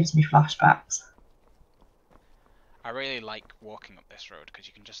 It gives me flashbacks. I really like walking up this road because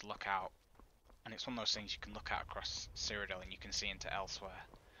you can just look out, and it's one of those things you can look out across Cyrodiil and you can see into Elsweyr,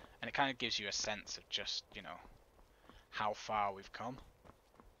 and it kind of gives you a sense of just, you know, how far we've come.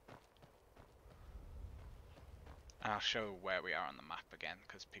 And I'll show where we are on the map again,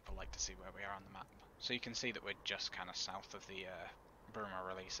 because people like to see where we are on the map. So you can see that we're just kind of south of the Bruma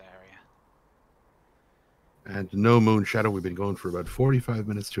release area. And no moon shadow. We've been going for about 45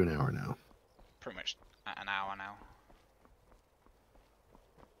 minutes to an hour now. Pretty much an hour now.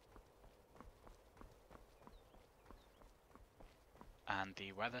 And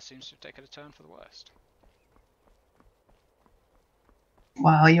the weather seems to have taken a turn for the worst.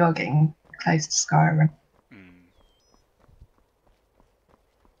 Wow, you are getting close to Skyrim.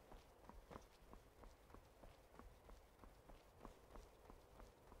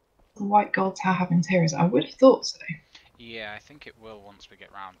 The White Gold Tower have interiors. I would have thought so. Yeah, I think it will once we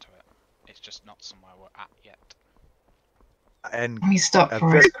get round to it. It's just not somewhere we're at yet. And we stop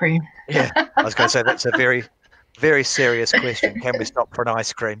for ice cream. Yeah, I was going to say that's a very, very serious question. Can we stop for an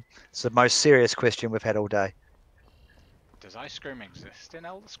ice cream? It's the most serious question we've had all day. Does ice cream exist in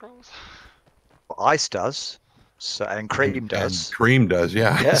Elder Scrolls? Well, ice does, so and cream does. And cream does,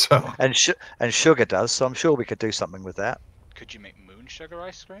 yeah. Yeah. So. And sugar does. So I'm sure we could do something with that. Could you make moon sugar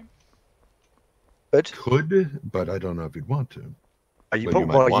ice cream? Could, but I don't know if you'd want to. You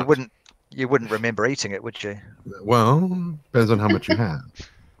wouldn't remember eating it, would you? Well, depends on how much you have.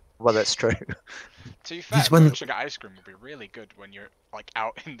 Well, that's true. To be fair, moon sugar ice cream would be really good when you're like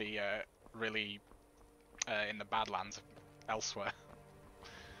out in the in the Badlands of Elsweyr.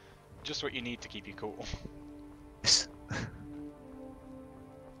 Just what you need to keep you cool. Yes.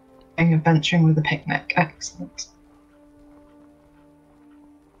 Adventuring with a picnic, excellent.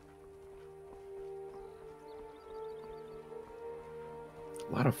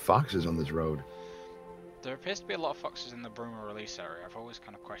 A lot of foxes on this road. There appears to be a lot of foxes in the Bruma release area. I've always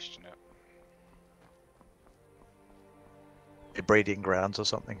kind of questioned it. Breeding grounds or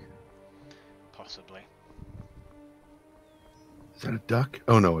something. Possibly. Is that a duck?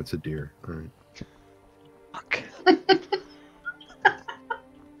 Oh no, it's a deer. All right. Fuck.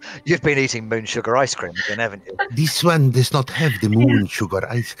 You've been eating moon sugar ice cream again, haven't you? This one does not have the moon sugar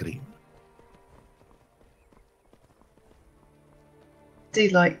ice cream. I do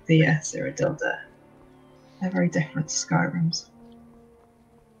like the Cyrodiil. They're very different to Skyrim's.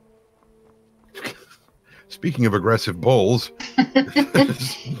 Speaking of aggressive bulls,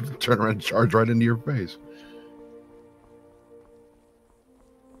 turn around and charge right into your face.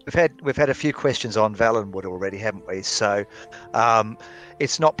 We've had a few questions on Valenwood already, haven't we? So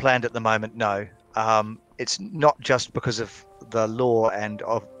it's not planned at the moment. No, it's not just because of the law and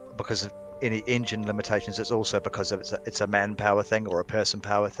because of any engine limitations. It's also because of it's a manpower thing or a person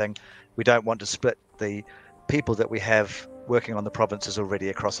power thing. We don't want to split the people that we have working on the provinces already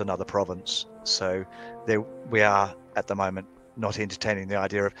across another province. So we are at the moment not entertaining the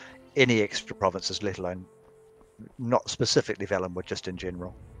idea of any extra provinces, let alone not specifically Valenwood, just in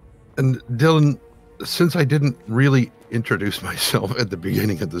general. And Dylan, since I didn't really introduce myself at the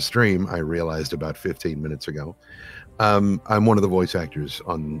beginning of the stream, I realized about 15 minutes ago, I'm one of the voice actors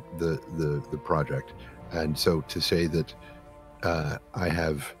on the project. And so to say that I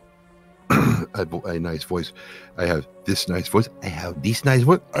have a nice voice, I have this nice voice, I have this nice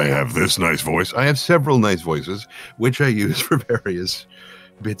voice, I have this nice voice, I have several nice voices, which I use for various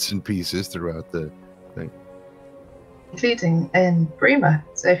bits and pieces throughout the thing. including in Bremer.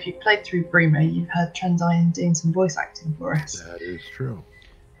 So if you've played through Bremer, you've heard Trendian doing some voice acting for us. That is true.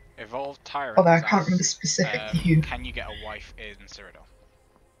 Evolved Tyrant. Although I can't remember specifically who. Can you get a wife in Cyrodiil?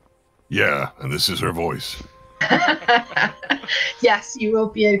 Yeah, and this is her voice. Yes, you will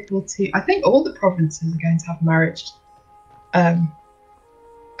be able to. I think all the provinces are going to have a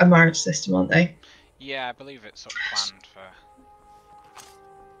marriage system, aren't they? Yeah, I believe it's sort of planned for.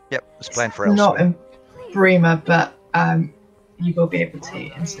 Yep, it's planned for Elsweyr. Not in Bremer, but you will be able to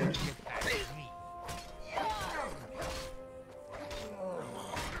in Cyrodiil.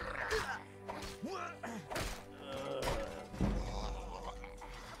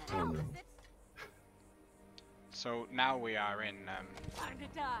 So now we are in. Time to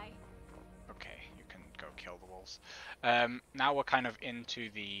die. Okay, you can go kill the wolves. Now we're kind of into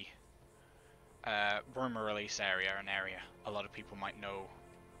the rumor release area, an area a lot of people might know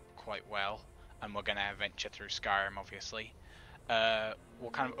quite well, and we're gonna venture through Skyrim, obviously.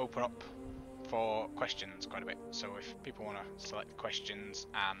 We'll kind of open up for questions quite a bit. So if people want to select questions,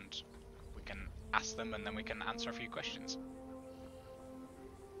 and we can ask them, and then we can answer a few questions.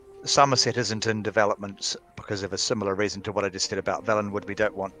 Somerset isn't in development because of a similar reason to what I just said about Valenwood. We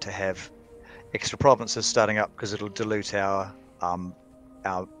don't want to have extra provinces starting up because it'll dilute the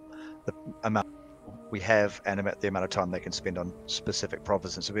amount we have and the amount of time they can spend on specific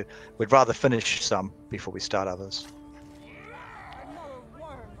provinces. So we'd rather finish some before we start others.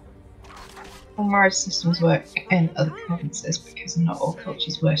 Well, marriage systems work in other provinces because not all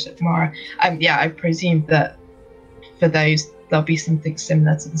cultures worship Mara. Yeah, I presume that for those there'll be something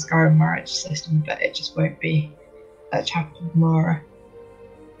similar to the Skyrim marriage system, but it just won't be a chapter of Mara.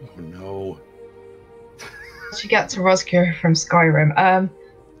 Oh no. Once you get to Roscrea from Skyrim,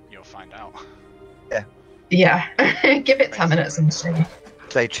 You'll find out. yeah, give it 10 minutes and see.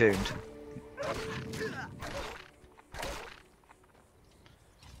 Stay tuned.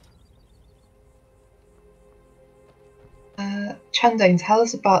 Chandane, tell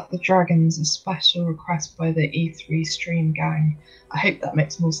us about the dragons, a special request by the E3 stream gang. I hope that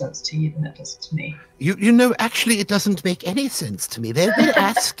makes more sense to you than it does to me. You know, actually, it doesn't make any sense to me. They've been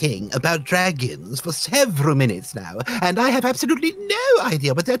asking about dragons for several minutes now, and I have absolutely no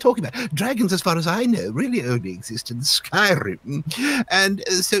idea what they're talking about. Dragons, as far as I know, really only exist in Skyrim. And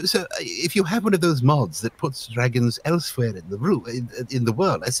so if you have one of those mods that puts dragons elsewhere in the in the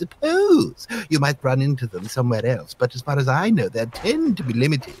world, I suppose you might run into them somewhere else. But as far as I know, they tend to be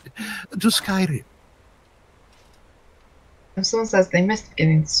limited to Skyrim. If someone says they missed the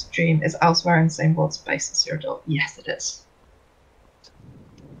beginning of the stream, is Elsweyr in the same world space as Cyrodiil? Yes, it is.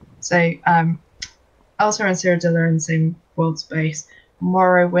 So, Elsweyr and Cyrodiil are in the same world space.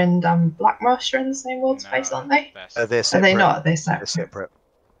 Morrowind and Blackmarsh are in the same world space, aren't they? They're separate. Are they not? They're separate. They're separate.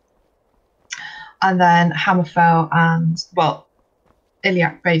 And then Hammerfell and, well,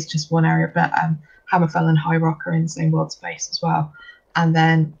 Iliac Bay is just one area, but Hammerfell and High Rock are in the same world space as well. And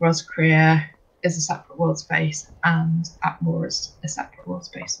then Roscrea is a separate world space, and Atmore is a separate world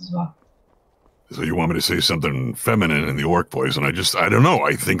space as well. So you want me to say something feminine in the orc voice, and I don't know.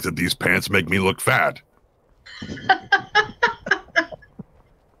 I think that these pants make me look fat.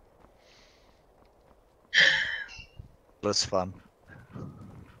 That's fun.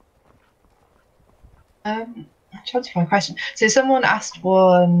 I'm trying to find a question. So someone asked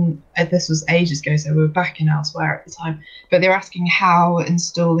one, this was ages ago, so we were back in Elsweyr at the time, but they were asking how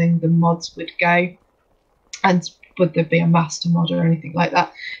installing the mods would go, and would there be a master mod or anything like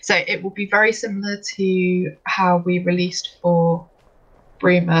that. So it will be very similar to how we released for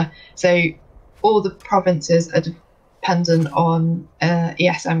Bremer. So all the provinces are dependent on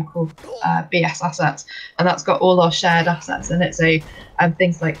ESM called BS assets, and that's got all our shared assets in it. So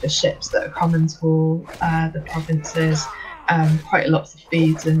things like the ships that are common to all the provinces, quite a lot of the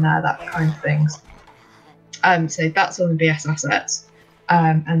feeds in there, that kind of things. So that's all the BS assets,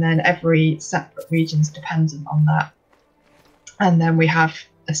 and then every separate region's dependent on that. And then we have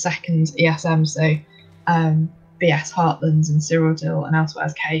a second ESM, so BS Heartlands and Cyrodiil and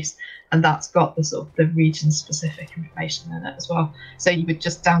Elsweyr's case, and that's got the sort of the region-specific information in it as well. So you would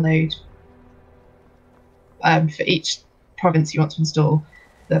just download for each province you want to install,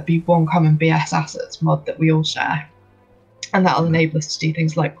 there'd be one common BS assets mod that we all share, and that'll enable us to do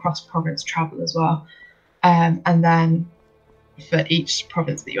things like cross-province travel as well. And then for each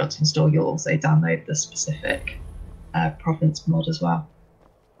province that you want to install, you'll also download the specific province mod as well.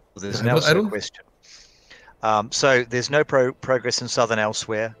 There's an Elsweyr question. So there's no progress in Southern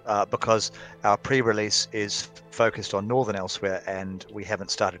Elsweyr because our pre-release is focused on Northern Elsweyr, and we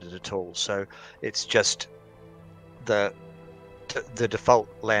haven't started it at all. So it's just the default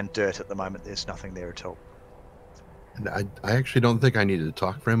land dirt at the moment. There's nothing there at all. And I actually don't think I needed to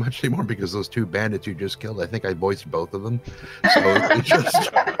talk very much anymore because those two bandits you just killed, I think I voiced both of them. So it just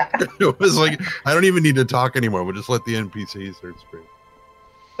it was like I don't even need to talk anymore. We'll just let the NPCs start screaming.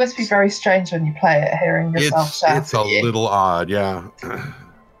 It must be very strange when you play it, hearing yourself shout It's a little odd, yeah.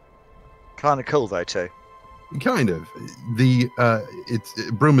 Kind of cool though too. Kind of.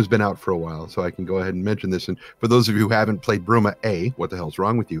 Bruma's been out for a while, so I can go ahead and mention this. And for those of you who haven't played Bruma, A, what the hell's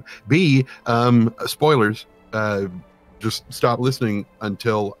wrong with you? B, spoilers. Just stop listening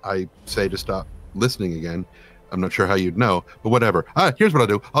until I say to stop listening again. I'm not sure how you'd know, but whatever. Here's what I'll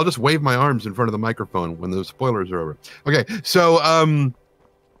do. I'll just wave my arms in front of the microphone when the spoilers are over. Okay, so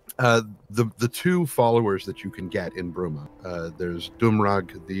the two followers that you can get in Bruma, there's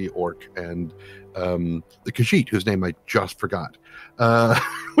Doomrag the orc and the Khajiit, whose name I just forgot,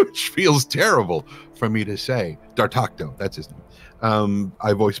 which feels terrible for me to say. Dartakto, that's his name.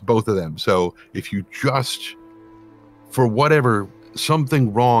 I voiced both of them. So if you just, for whatever,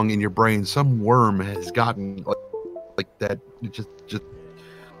 something wrong in your brain, some worm has gotten like that, just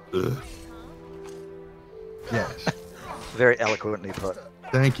yes. Very eloquently put.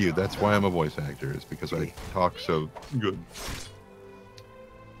 Thank you. That's why I'm a voice actor, is because I talk so good.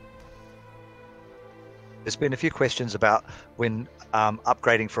 There's been a few questions about when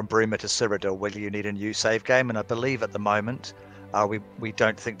upgrading from Bruma to Cyrodiil, whether you need a new save game, and I believe at the moment we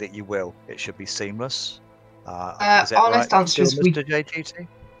don't think that you will. It should be seamless. Is that honest right? answer is we Mr. JGT?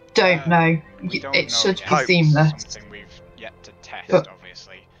 don't know. We don't It know should yet. be It's seamless. something we've yet to test, But-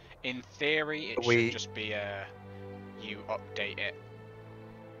 obviously. In theory, it We- should just be you update it.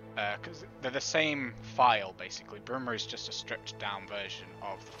 Because they're the same file, basically. Bruma is just a stripped down version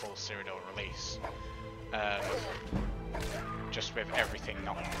of the full Cyrodiil release. Just with everything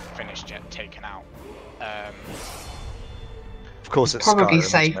not finished yet taken out. Of course, it's Probably Skyrim, isn't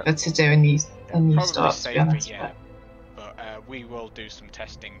safer it? to do a new Probably start, to be safer, honest. yeah. But we will do some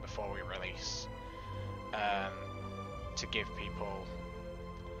testing before we release. To give people...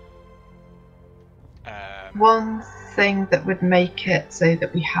 One thing that would make it so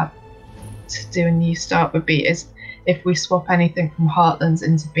that we had to do a new start would be is if we swap anything from Heartlands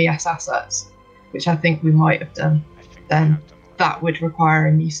into BS assets, which I think we might have done, I think we then have done that would require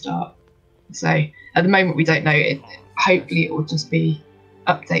a new start. So at the moment we don't know. Hopefully it will just be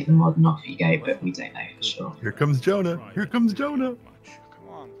update the mod and off you go, but we don't know for sure. Here comes Jonah. Here comes Jonah. Come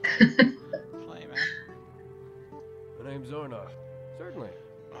on. Play, man. My name's Zorna. Certainly.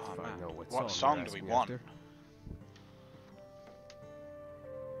 Oh, If I man. know What you're song do we asking want? after.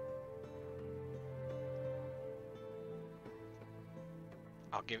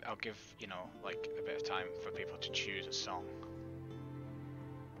 I'll give you know, like a bit of time for people to choose a song.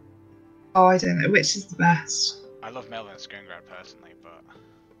 Oh, I don't know which is the best. I love Melvin Skringrad personally, but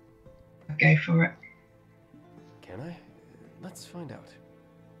I'll go for it. Can I? Let's find out.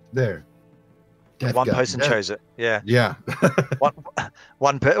 There. Death One gun. person Death- chose it. Yeah. Yeah.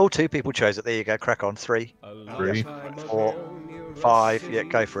 Two people chose it. There you go. Crack on. 3. 3. 4, 5. Yeah,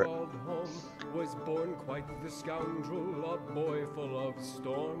 go for it. Was born quite the scoundrel, a boy full of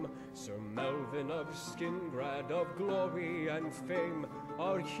storm. Sir Melvin of Skingrad, of glory and fame,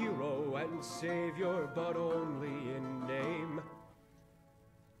 our hero and savior, but only in name.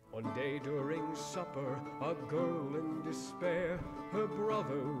 One day during supper, a girl in despair, her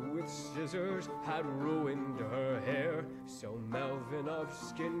brother with scissors had ruined her hair. So Melvin of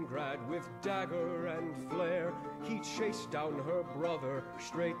Skingrad with dagger and flare, he chased down her brother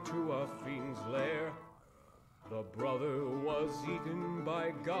straight to a fiend's lair. The brother was eaten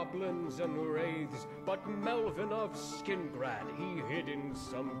by goblins and wraiths, but Melvin of Skingrad he hid in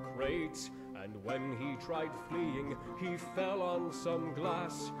some crates. And when he tried fleeing, he fell on some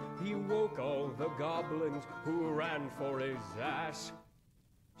glass. He woke all the goblins who ran for his ass.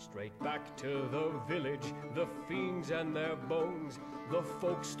 Straight back to the village, the fiends and their bones. The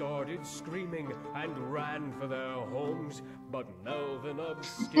folk started screaming and ran for their homes. But Melvin of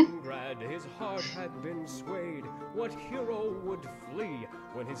Skingrad, his heart had been swayed. What hero would flee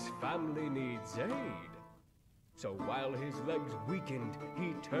when his family needs aid? So while his legs weakened,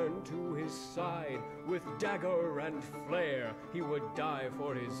 he turned to his side. With dagger and flare, he would die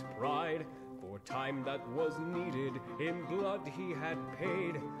for his pride. For time that was needed, in blood he had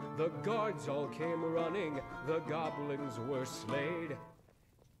paid. The guards all came running, the goblins were slayed.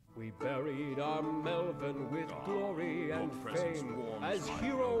 We buried our Melvin with glory and fame, as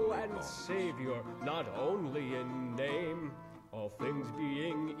hero and savior, not only in name. All things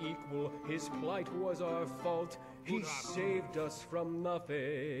being equal, his plight was our fault. He saved us from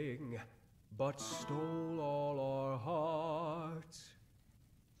nothing, but stole all our hearts.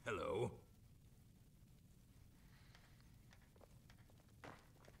 Hello.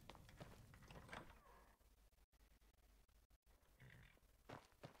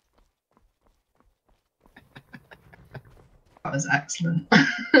 That was excellent.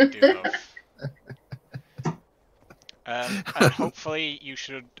 do love. And hopefully you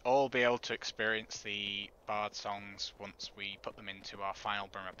should all be able to experience the bard songs once we put them into our final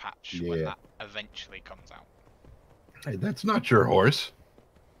Brimmer patch when that eventually comes out. Hey, that's not your horse.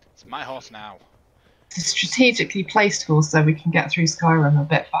 It's my horse now. It's a strategically placed horse so we can get through Skyrim a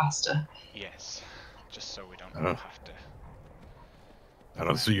bit faster. Yes, just so we don't have to. I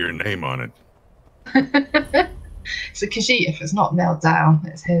don't see your name on it. It's a Khajiit if it's not nailed down.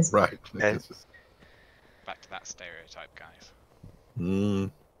 It's his. Right. Yeah. Back to that stereotype, guys.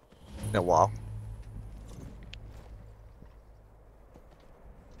 In a while.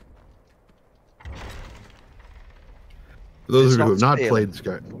 For those It's of you who have not not stealing. played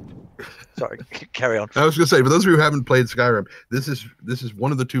Skyrim, Sorry, carry on. I was going to say, for those of you who haven't played Skyrim, this is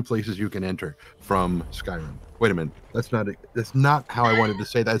one of the two places you can enter from Skyrim. Wait a minute, that's not how I wanted to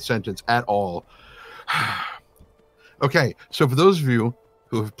say that sentence at all. Okay, so for those of you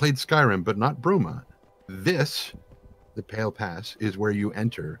who have played Skyrim but not Bruma, the Pale Pass, is where you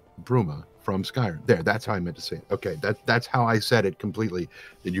enter Bruma from Skyrim. There, that's how I meant to say it. Okay, that's how I said it completely.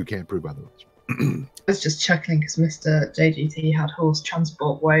 Then you can't prove otherwise. I was just chuckling because Mr. JGT had horse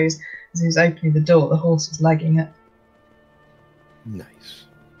transport woes. As he was opening the door, the horse was legging it. Nice.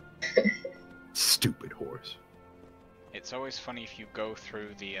 Stupid horse. It's always funny if you go through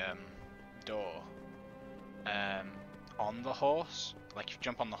the door on the horse. Like if you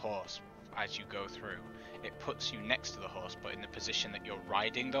jump on the horse as you go through, it puts you next to the horse, but in the position that you're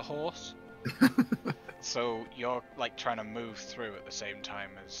riding the horse. So you're like trying to move through at the same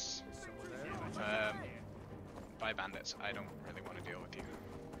time as. Bye, bandits. I don't really want to deal with you.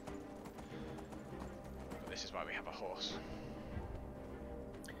 But this is why we have a horse.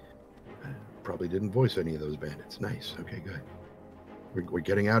 Probably didn't voice any of those bandits. Nice. Okay, good. We're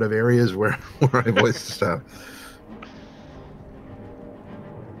getting out of areas where I voiced stuff.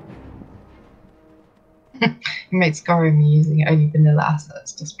 He made Skyrim using only vanilla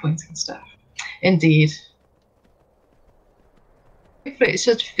assets, disappointing stuff. Indeed. Hopefully it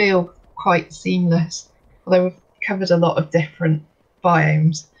should feel quite seamless. Although we've covered a lot of different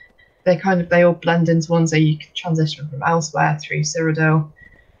biomes, they all blend into one, so you can transition from Elsweyr through Cyrodiil,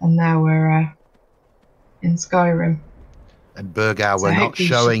 and now we're in Skyrim. And Burgow, So we're not hopefully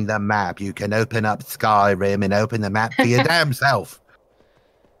showing the map. You can open up Skyrim and open the map for your damn self.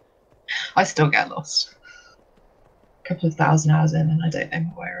 I still get lost. A couple of 1,000 hours in, and I don't know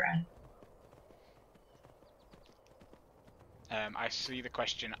my way around. I see the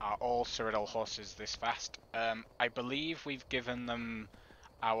question, are all Cyrodiil horses this fast? I believe we've given them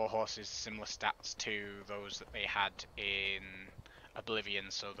our horses similar stats to those that they had in Oblivion,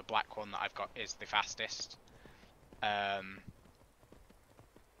 so the black one that I've got is the fastest.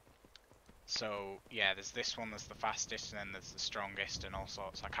 So yeah, there's this one that's the fastest, and then there's the strongest and all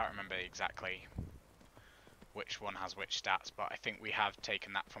sorts. I can't remember exactly which one has which stats, but I think we have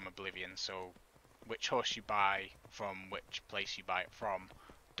taken that from Oblivion, so which horse you buy from which place you buy it from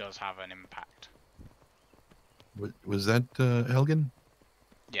does have an impact. Was that Helgen?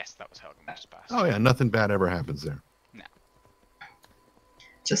 Yes, that was Helgen just passed. Oh yeah, nothing bad ever happens there. No.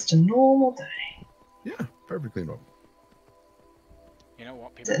 Just a normal day. Yeah, perfectly normal. You know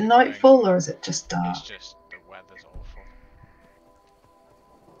what? Is it nightfall or is it just dark? It's just the weather's awful.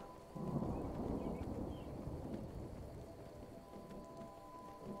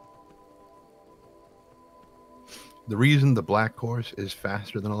 The reason the black horse is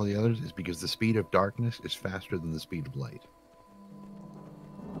faster than all the others is because the speed of darkness is faster than the speed of light.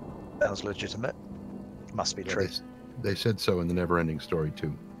 Sounds legitimate. Must be true. They said so in the Never-Ending Story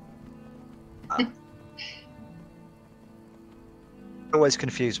too. Always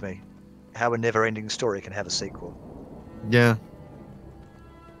confuse me how a never-ending story can have a sequel. Yeah.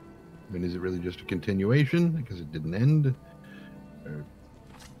 I mean, is it really just a continuation because it didn't end? Or...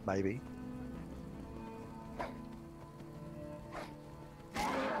 Maybe.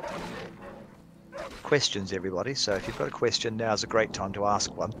 Questions, everybody. So if you've got a question, now's a great time to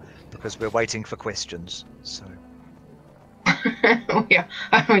ask one, because we're waiting for questions. So Yeah,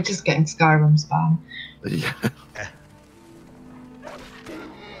 we're just getting Skyrim spam. Yeah.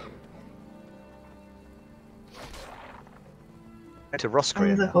 to Roscrea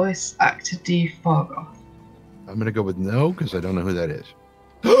And the now. voice actor D. Fargoth. I'm going to go with no because I don't know who that is.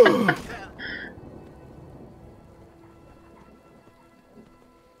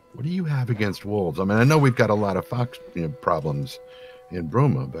 What do you have against wolves? I mean, I know we've got a lot of fox problems in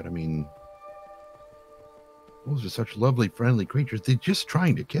Bruma, but I mean, wolves are such lovely, friendly creatures. They're just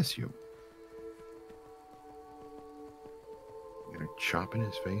trying to kiss you. You're chopping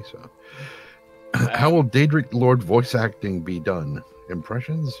his face off. How will Daedric Lord voice acting be done?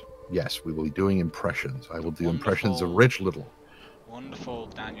 Impressions? Yes, we will be doing impressions. I will do impressions of Rich Little. Wonderful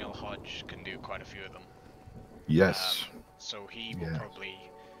Daniel Hodge can do quite a few of them. Yes. So he will probably...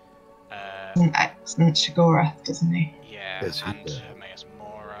 An excellent Shiggorath, doesn't he? Yeah, Yes, he and does. Hermaeus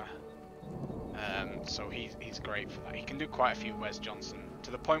Mora. So he's great for that. He can do quite a few Wes Johnson,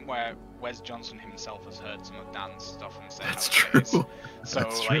 to the point where Wes Johnson himself has heard some of Dan's stuff and said That's how it is. true. So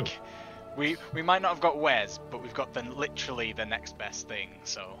That's true. like, we might not have got Wes, but we've got literally the next best thing.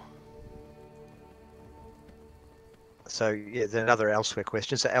 So yeah, there's another Elsweyr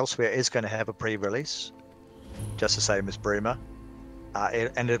question. So Elsweyr is going to have a pre-release, just the same as Bruma,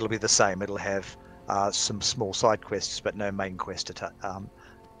 and it'll be the same. It'll have some small side quests, but no main quest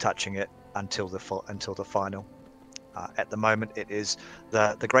touching it until the final. At the moment, it is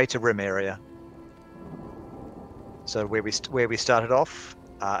the Greater Rim area. So where we started off,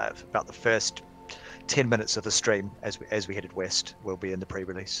 about the first 10 minutes of the stream as we headed west will be in the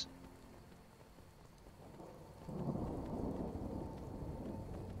pre-release.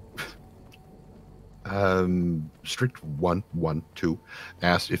 Strict 112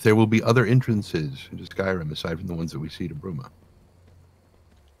 asked if there will be other entrances into Skyrim aside from the ones that we see to Bruma.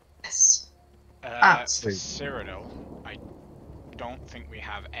 Yes. for Cyrodiil, I don't think we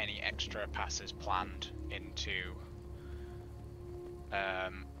have any extra passes planned into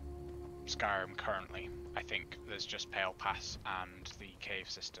Skyrim currently. I think there's just Pale Pass and the cave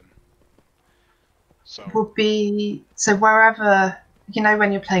system. So Would be so wherever, you know,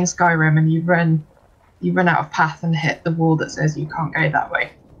 when you're playing Skyrim and you run out of path and hit the wall that says you can't go that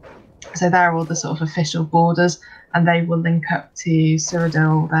way. So there are all the sort of official borders, and they will link up to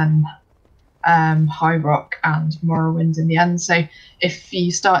Cyrodiil, then High Rock and Morrowind in the end. So if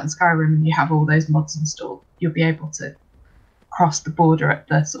you start in Skyrim and you have all those mods installed, you'll be able to cross the border at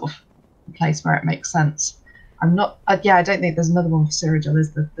the sort of place where it makes sense. I'm not. Yeah, I don't think there's another one for Cyrodiil.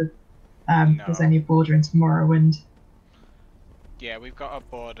 Is no. There's only a border into Morrowind. Yeah, we've got a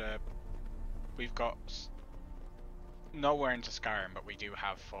border. We've got nowhere into Skyrim, but we do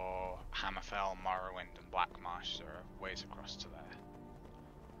have for Hammerfell, Morrowind, and Blackmarsh. There are ways across to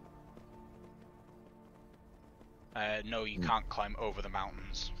there. No, you can't climb over the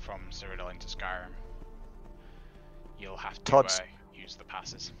mountains from Cyrodiil into Skyrim. You'll have to use the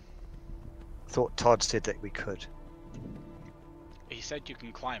passes. I thought Todd said that we could. He said you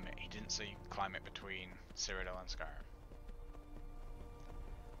can climb it. He didn't say you can climb it between Cyrodiil and Skyrim.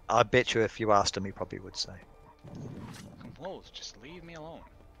 I bet you if you asked him, he probably would say. Wolves, just leave me alone.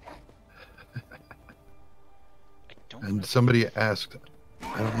 I don't. And somebody asked,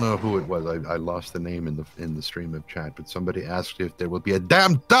 I don't know who it was. I lost the name in the stream of chat, but somebody asked if there will be a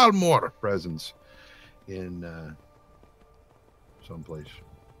damn Dalmor presence in someplace.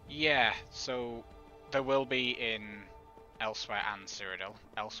 Yeah, so there will be in Elsweyr and Cyrodiil.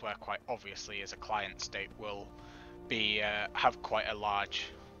 Elsweyr, quite obviously, as a client state, will be have quite a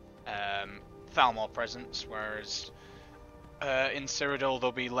large Thalmor presence, whereas in Cyrodiil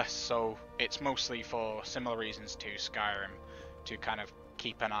there'll be less so. It's mostly for similar reasons to Skyrim, to kind of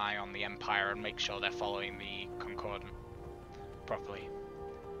keep an eye on the Empire and make sure they're following the Concordant properly.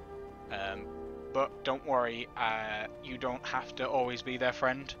 But don't worry, you don't have to always be their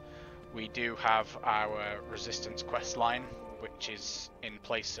friend. We do have our Resistance quest line, which is in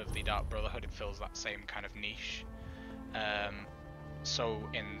place of the Dark Brotherhood. It fills that same kind of niche. So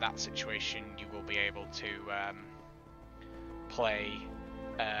in that situation, you will be able to play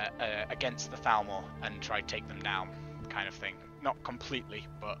against the Thalmor and try to take them down, kind of thing. Not completely,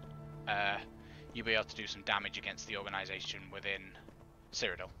 but you'll be able to do some damage against the organization within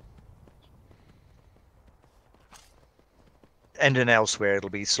Cyrodiil. And in Elsweyr, it'll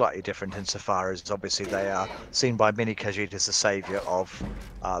be slightly different insofar as obviously they are seen by many Khajiit as the saviour of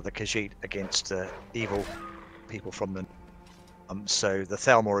the Khajiit against the evil people from the. So the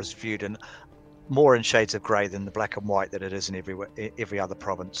Thalmor is viewed in more in shades of grey than the black and white that it is in every other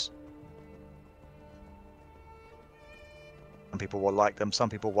province. Some people will like them, some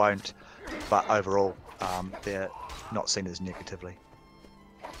people won't, but overall, they're not seen as negatively.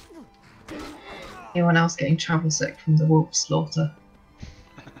 Anyone else getting travel sick from the wolf slaughter?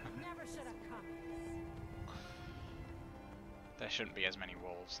 There shouldn't be as many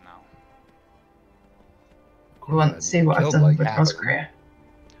wolves now. You want to see what I've done with Roscrea?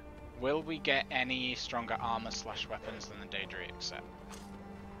 Will we get any stronger armor/weapons than the Daedric set?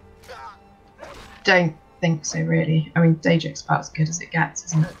 Don't think so, really. I mean, Daedric's about as good as it gets,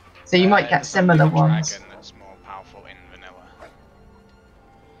 isn't it? So you might get similar ones. Dragon that's more powerful in vanilla.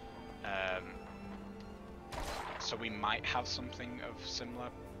 So we might have something of similar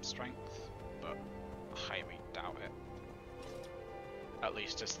strength. but I highly doubt it. At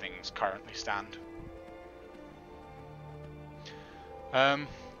least as things currently stand.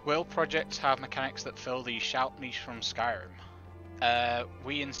 Will projects have mechanics that fill the shout niche from Skyrim?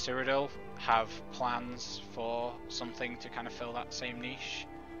 We in Cyrodiil have plans for something to kind of fill that same niche,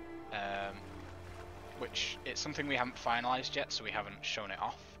 which it's something we haven't finalised yet, so we haven't shown it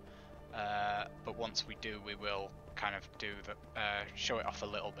off. But once we do, we will kind of do the show it off a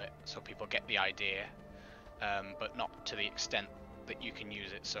little bit, so people get the idea, but not to the extent that you can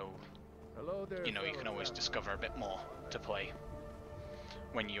use it. So Hello there, you know, you can always discover a bit more to play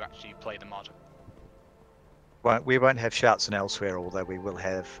when you actually play the mod. Well, we won't have shouts in Elsweyr, although we will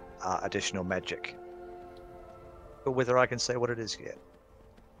have additional magic. But whether I can say what it is yet,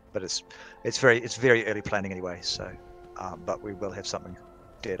 but it's very early planning anyway. So, but we will have something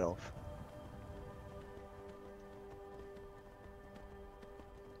dead of.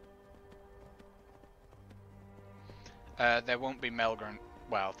 There won't be Melgren.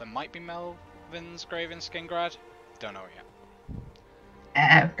 Well, there might be Melvin's grave in Skingrad. Don't know yet.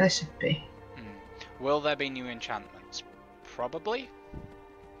 There should be. Will there be new enchantments? Probably.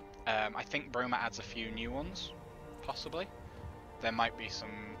 I think Bruma adds a few new ones, possibly. There might be some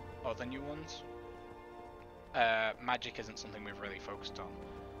other new ones. Magic isn't something we've really focused on.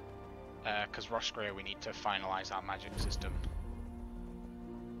 Because Roscrea, we need to finalise our magic system.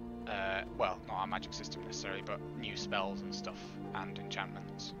 Well, not our magic system necessarily, but new spells and stuff, and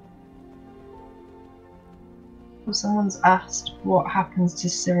enchantments. Well, someone's asked what happens to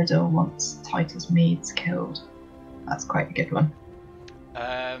Cyrodiil once Titus Mead's killed. That's quite a good one.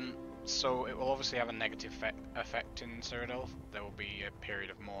 So it will obviously have a negative effect in Cyrodiil. There will be a period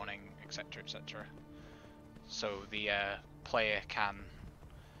of mourning, etc., etc. So the player can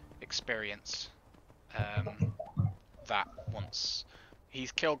experience that once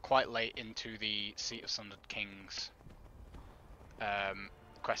he's killed quite late into the Seat of Sundered Kings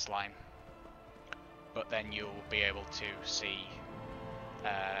quest line. But then you'll be able to see.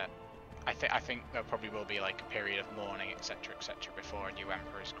 I think there probably will be like a period of mourning, etc., etc., before a new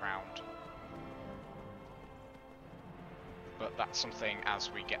emperor is crowned. But that's something as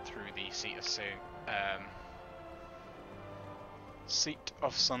we get through the Seat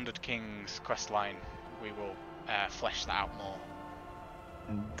of Sundered Kings quest line, we will flesh that out more.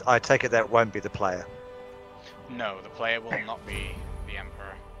 And I take it that won't be the player. No, the player will not be the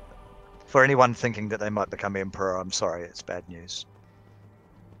emperor. For anyone thinking that they might become emperor, I'm sorry, it's bad news.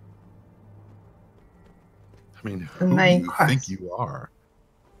 I mean, The who main do you quest. think you are?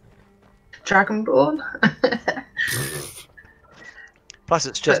 Dragonborn? Plus,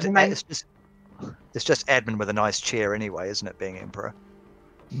 it's just the main- it's just admin with a nice chair anyway, isn't it? Being emperor.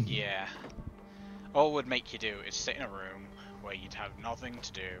 Yeah. All it would make you do is sit in a room where you'd have nothing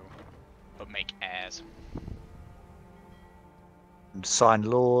to do but make heirs. And sign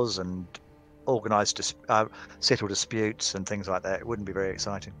laws and organise settle disputes and things like that. It wouldn't be very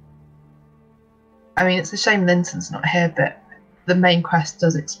exciting. I mean, it's a shame Linton's not here, but the main quest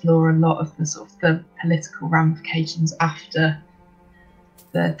does explore a lot of the sort of the political ramifications after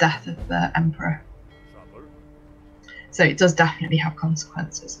the death of the emperor. So it does definitely have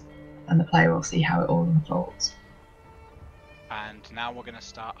consequences, and the player will see how it all unfolds. And now we're going to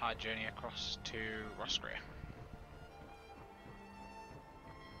start our journey across to Roscrea.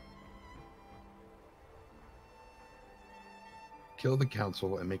 Kill the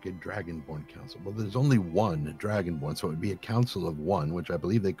council and make a dragonborn council. Well, there's only one dragonborn, so it would be a council of one, which I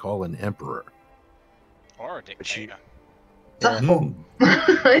believe they call an emperor. Or a dictator. Double.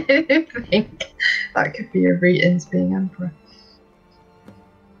 I think that could be a route into being emperor.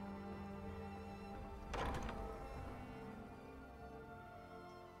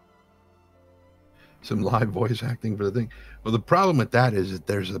 Some live voice acting for the thing. Well, the problem with that is that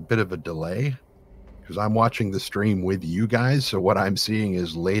there's a bit of a delay because I'm watching the stream with you guys, so what I'm seeing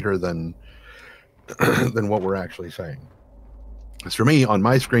is later than than what we're actually saying. As for me, on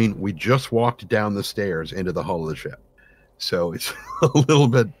my screen, we just walked down the stairs into the hull of the ship, so it's a little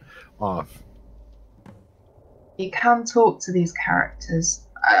bit off. You can talk to these characters.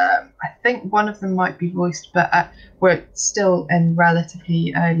 I think one of them might be voiced, but we're still in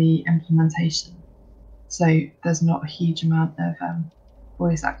relatively early implementation, so there's not a huge amount of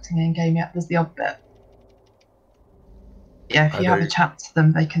voice acting in game yet. There's the odd bit. Yeah, if you have a chat to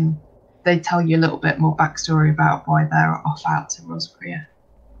them, they tell you a little bit more backstory about why they're off out to Roscrea.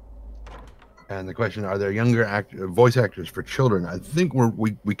 And the question: are there younger voice actors for children? I think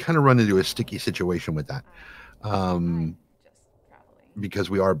we kind of run into a sticky situation with that, because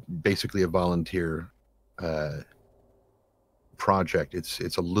we are basically a volunteer project.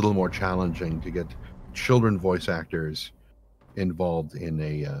 It's a little more challenging to get children voice actors involved in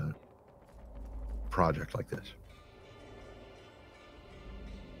a project like this.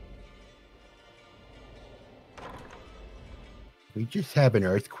 We just have an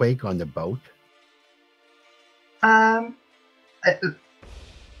earthquake on the boat.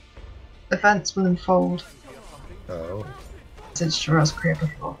 Events will unfold. Oh. Since Roscrea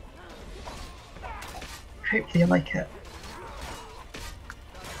before. Hopefully you like it.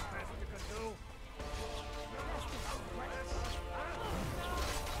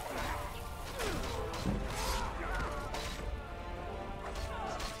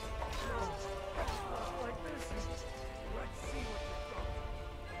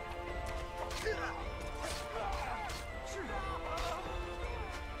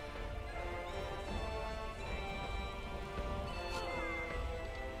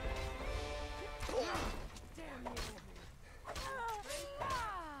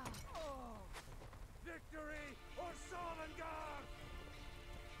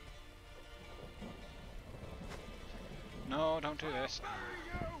 No, don't do this.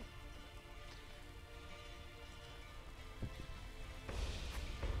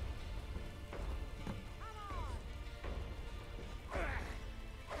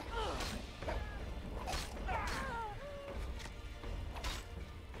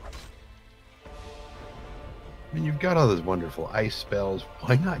 I mean, you've got all those wonderful ice spells.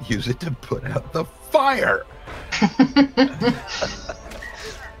 Why not use it to put out the fire?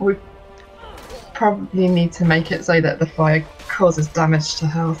 We probably need to make it so that the fire causes damage to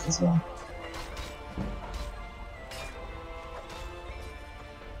health as well.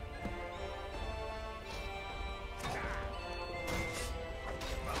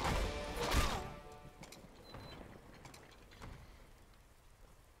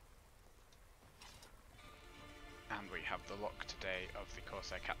 And we have the luck today of the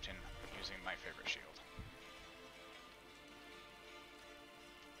Corsair Captain using my favourite shield.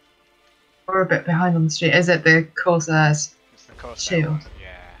 We're a bit behind on the street. Is it the Corsair's It's the Corsair shield? one,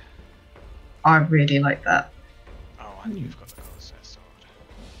 yeah. I really like that. Oh, and you've got the Corsair sword.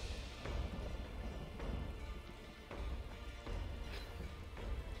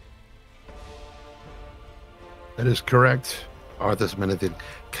 That is correct. Arthas Menethid.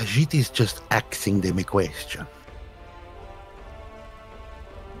 Khajiit is just asking them a question.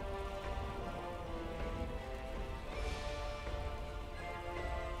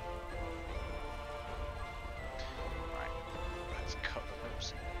 Right, let's cut the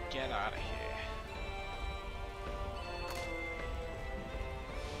ropes and get out of here.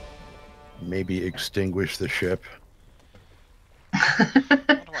 Maybe extinguish the ship. What do I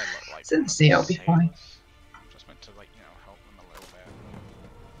look like? It's in the sea, it'll be fine. I'm just meant to, like, you know, help them a little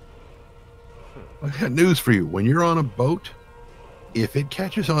bit. I got news for you. When you're on a boat, if it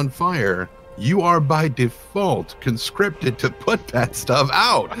catches on fire, you are by default conscripted to put that stuff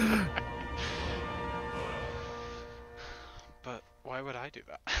out. But why would I do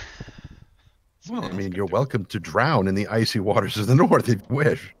that? Well, I Someone else mean, could you're do it. welcome to drown in the icy waters of the north if you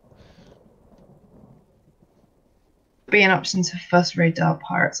wish. Be an option to first radar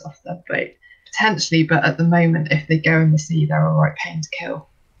pirates off their boat. Potentially, but at the moment, if they go in the sea, they're alright paying to kill.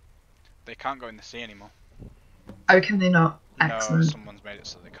 They can't go in the sea anymore. Oh, can they not? No, Excellent. someone's made it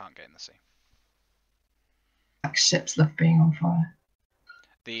so they can't get in the sea. Like ships love being on fire.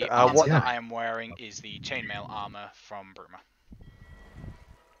 The Uh, armor what- that I am wearing is the chainmail armor from Bruma.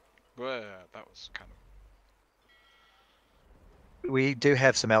 Whoa, that was kind of... We do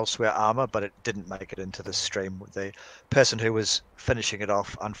have some Elsweyr armor, but it didn't make it into the stream. The person who was finishing it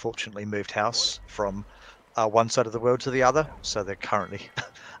off unfortunately moved house from one side of the world to the other, so they're currently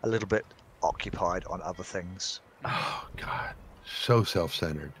a little bit occupied on other things. Oh, God. So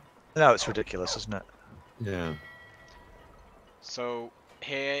self-centered. No, it's ridiculous, isn't it? Yeah. So,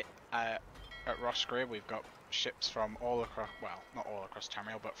 here at Roscrea, we've got ships from all across, well, not all across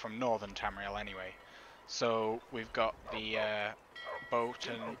Tamriel, but from northern Tamriel anyway. So, we've got the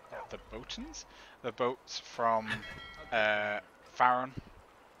the boats from Farron,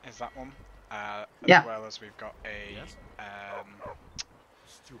 is that one? As Yeah. well as we've got a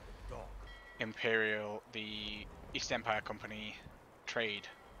Imperial, the East Empire Company trade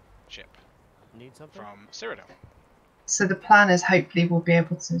ship Need something? from Cyrodiil. So the plan is hopefully we'll be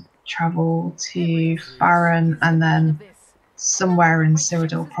able to travel to Farron and then somewhere in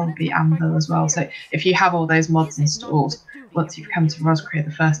Cyrodiil, probably Anvil as well. So if you have all those mods installed, once you've come to Roscrea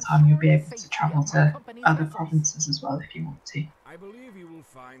the first time, you'll be able to travel to other provinces as well if you want to. I believe you will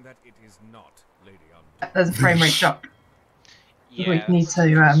find that it is not, Lady Undead. There's a frame rate drop. Yeah, We need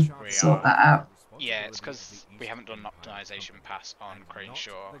to we sort are- that out. Yeah, it's because we haven't done an optimization pass on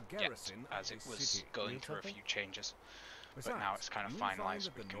Craneshaw yet, as it was going through a few changes. But now it's kind of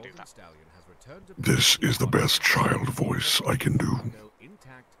finalized, we can do that. This is the best child voice I can do.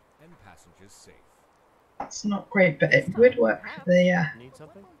 That's not great, but it would work for the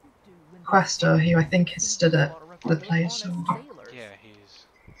Questor, who I think has stood at the player's shoulder. Yeah, he's...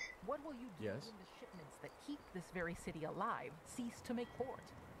 What will you do when the shipments that keep this very city alive cease to make port?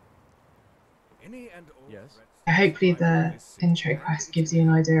 Hopefully the intro quest gives you an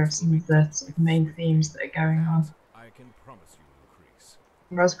idea of some of the sort of main themes that are going on.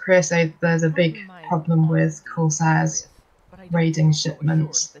 Roscrea said there's a big problem with Corsairs raiding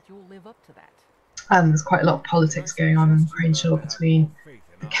shipments. And there's quite a lot of politics going on in Craneshaw between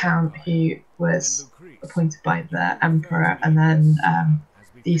the Count, who was appointed by the Emperor, and then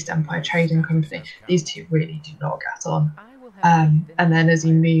the East Empire Trading Company. These two really do not get on. And then as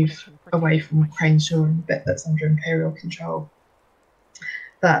you move away from Craneshaw and the bit that's under Imperial control,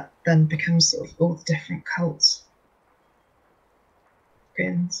 that then becomes sort of all the different cults.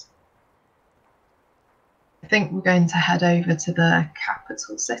 I think we're going to head over to the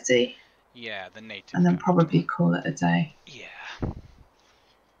capital city. Yeah, the native. And then probably call it a day. Yeah.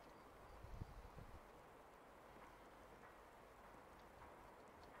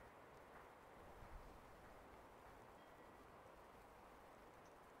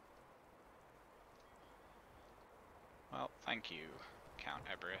 Well, thank you, Count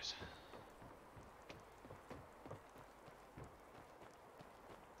Ebrius.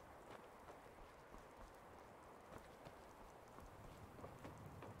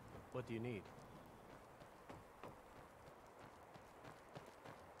 What do you need?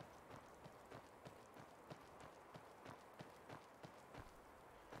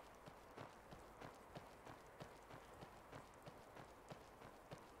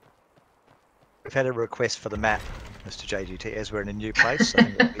 We've had a request for the map, Mr. JGT, as we're in a new place. So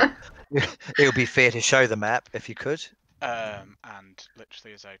it would be fair to show the map if you could. And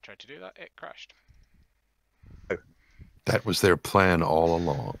literally as I tried to do that, it crashed. Oh. That was their plan all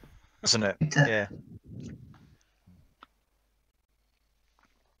along. Isn't it? Yeah.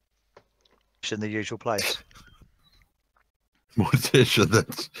 In the usual place. Morticia,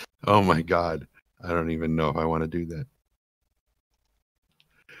 that's... Oh my god. I don't even know if I want to do that.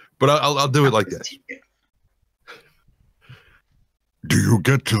 But I'll do it like this. Do you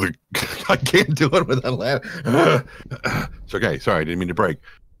get to the... I can't do it without laughing. It's okay. Sorry, I didn't mean to break.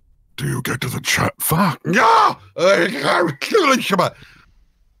 Do you get to the chat? Fuck! No!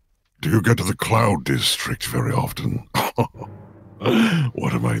 Do you get to the Cloud District very often?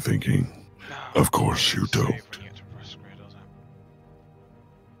 What am I thinking? No, of course you don't.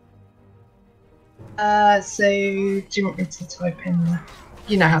 So do you want me to type in?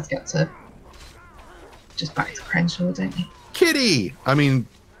 You know how to get to just back to Crenshaw, don't you? Kitty! I mean,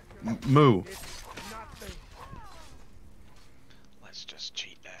 Moo. Let's just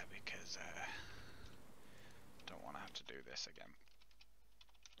cheat there because don't want to have to do this again.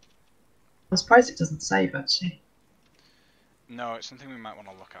 I'm surprised it doesn't save actually. No, it's something we might want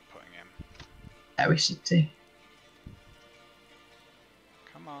to look at putting in. Yeah, we should do.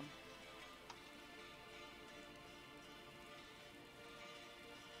 Come on.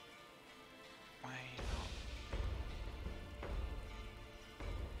 Why not?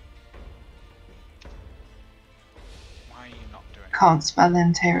 Why are you not doing it? Can't spell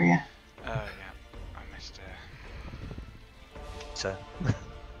interior. Oh yeah, I missed it. So.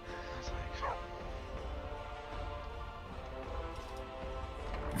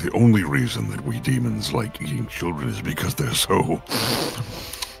 The only reason that we demons like eating children is because they're so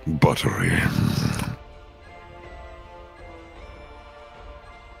buttery. Am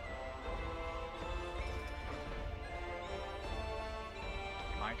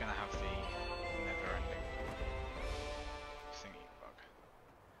I gonna have the never-ending thingy bug?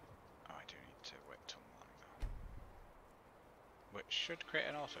 Oh, I do need to wait till morning though. Which should create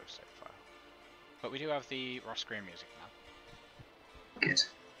an autosave file. But we do have the Roscrea music now. Good.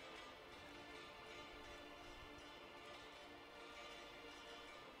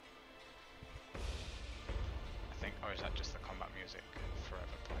 Or is that just the combat music forever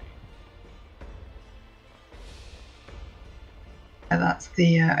playing? Yeah, that's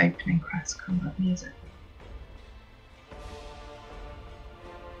the opening quest combat music.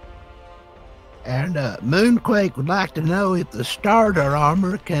 And Moonquake would like to know if the starter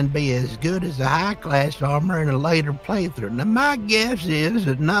armor can be as good as the high-class armor in a later playthrough. Now, my guess is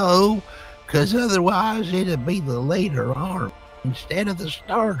that no, because otherwise it'd be the later armor instead of the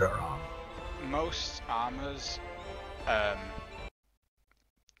starter armor. Most armors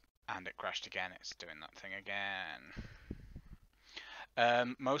And it crashed again. It's doing that thing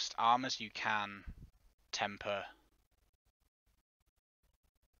again. Most armors you can temper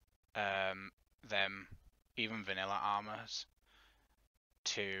them, even vanilla armors,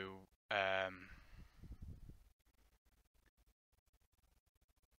 to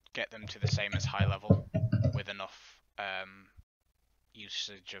get them to the same as high level with enough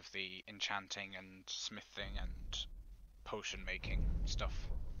usage of the enchanting and smithing and potion making stuff.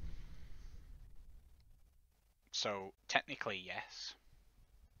 So technically, yes.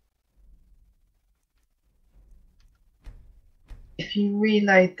 If you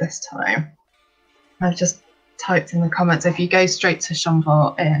reload this time, I've just typed in the comments, if you go straight to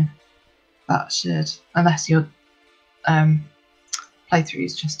Shonvar in, that should, unless your playthrough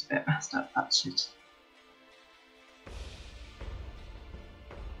is just a bit messed up, that should.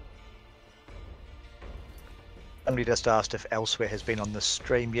 Somebody just asked if Elsweyr has been on the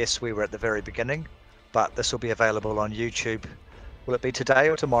stream. Yes, we were at the very beginning, but this will be available on YouTube. Will it be today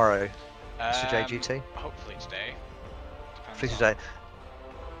or tomorrow, Mr. JGT? Hopefully today. Hopefully today.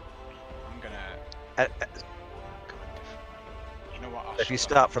 I'm gonna go differently. You know what? If you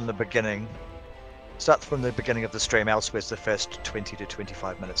start from the beginning, of the stream, Elsweyr's the first 20 to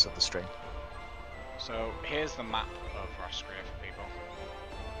 25 minutes of the stream. So here's the map of Roscrea for people.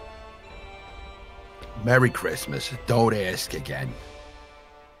 Merry Christmas. Don't ask again.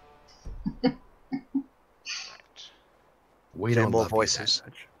 We Two don't more love you that voices.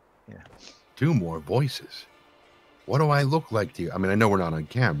 much. Yeah. 2 more voices. What do I look like to you? I mean, I know we're not on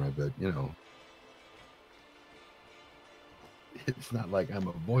camera, but you know, it's not like I'm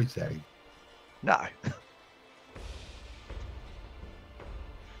a voice actor. No.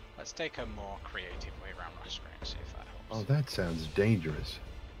 Let's take a more creative way around Roscrea and see if that helps. Oh, that sounds dangerous.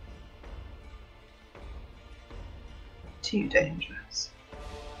 Too dangerous.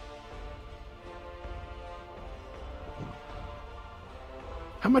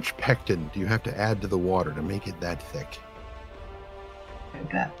 How much pectin do you have to add to the water to make it that thick?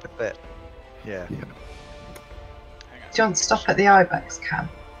 A bit. Yeah. Do you want to stop at the Ibex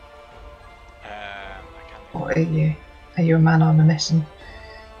camp? I Or are you a man on a mission?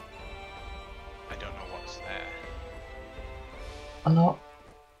 don't know what's there. A lot.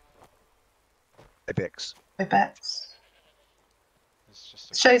 Ibex. Ibex. It's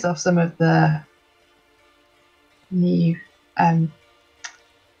just It shows off some of the new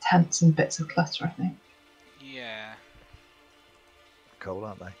tents and bits of clutter, I think. Yeah. Cool,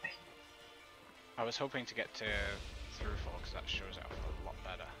 aren't they? I was hoping to get to Throughfall because that shows it off a lot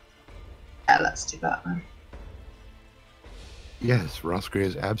better. Yeah, let's do that then. Yes, Roscrea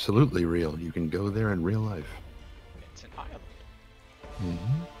is absolutely real. You can go there in real life. It's in Ireland.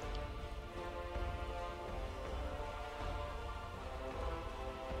 Mm-hmm.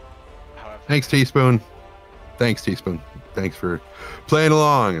 However, Thanks, Teaspoon. Thanks, Teaspoon. Thanks for playing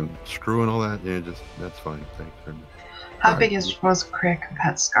along and screwing all that. Yeah, just that's fine. Thanks very much. How big is Roscrea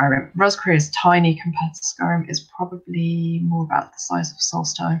compared to Skyrim? Roscrea is tiny compared to Skyrim. It's probably more about the size of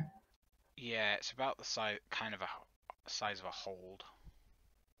Solstheim. yeah, it's about the size, size of a hold.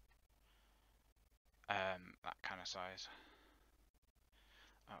 That kind of size.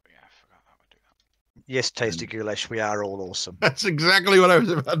 Oh yeah, I forgot that would do that. Yes, Tasty Goulash, we are all awesome. That's exactly what I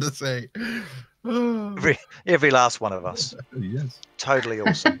was about to say. Oh, Every last one of us. yes. Totally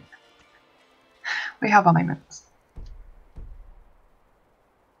awesome. We have our moments.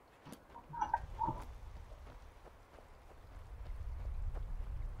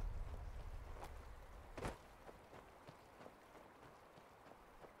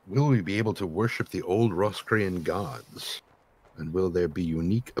 Will we be able to worship the old Roscrean gods? And will there be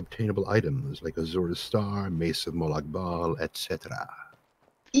unique obtainable items like Azura's Star, Mace of Molag Bal, etc.?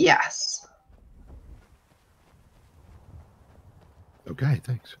 Yes. Okay,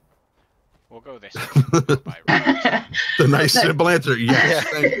 thanks. We'll go this way. The nice simple answer, yes.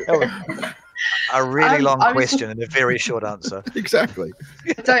 Thank you. A really long I was- question and a very short answer. Exactly.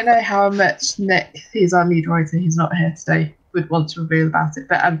 I don't know how much Nick, who's our lead writer, who's not here today, would want to reveal about it.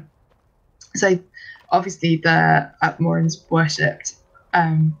 But so obviously the Atmorans worshipped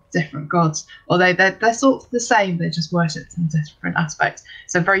different gods, although they're sort of the same. They're just worshipped in different aspects.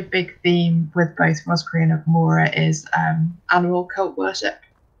 So a very big theme with both Roscrea and Atmora is animal cult worship.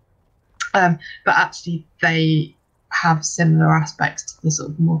 But actually they have similar aspects to the sort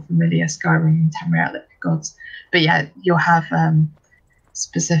of more familiar Skyrim and Tamrielic gods. But yeah, you'll have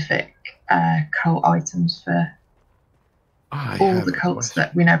specific cult items for all the cults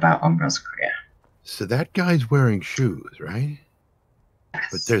that we know about on Roscrea. So that guy's wearing shoes, right? Yes.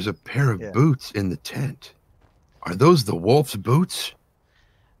 But there's a pair of boots in the tent. Are those the wolf's boots?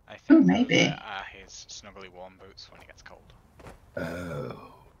 I think maybe. those are his snuggly warm boots when it gets cold.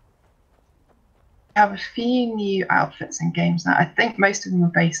 Oh. We have a few new outfits in games now. I think most of them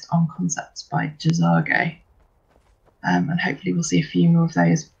are based on concepts by Jazago. And hopefully we'll see a few more of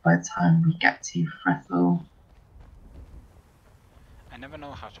those by the time we get to Frethel. I never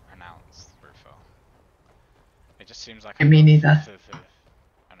know how to pronounce Rufo. It just seems like Me neither.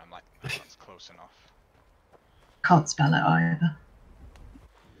 And I'm like, oh, that's close enough. Can't spell it either.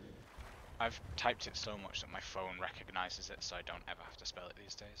 I've typed it so much that my phone recognises it, so I don't ever have to spell it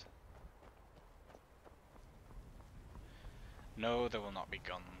these days. No, there will not be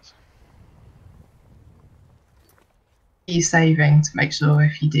guns. You saving to make sure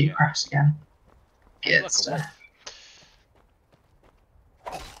if you do crash again, get Look, a stuff.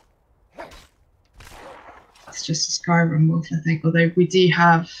 wolf. It's just a Skyrim wolf, I think. Although we do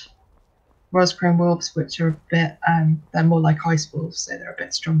have Roscrea wolves, which are a bit, they're more like ice wolves, so they're a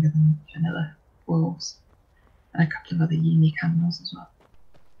bit stronger than vanilla wolves, and a couple of other unique animals as well.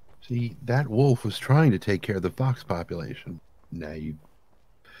 See, that wolf was trying to take care of the fox population. Now you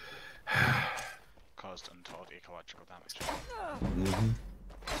Caused untold ecological damage.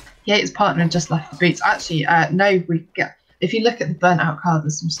 Yeah, his partner just left the boots. Actually, no, we get, if you look at the burnt out card,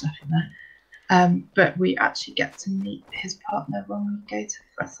 there's some stuff in there. But we actually get to meet his partner when we go to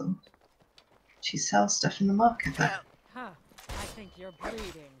Frethel. She sells stuff in the market there. Huh. I think you're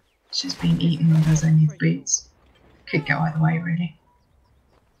bleeding. She's been eaten and there's only the boots. Could go either way, really.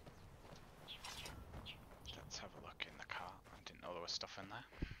 Let's have a look in the cart. I didn't know there was stuff in there.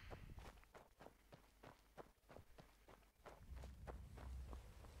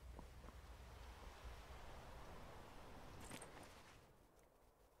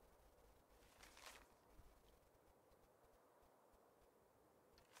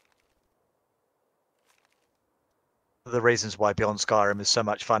 The reasons why Beyond Skyrim is so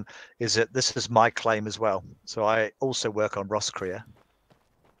much fun is that this is my claim as well. So I also work on Roscrea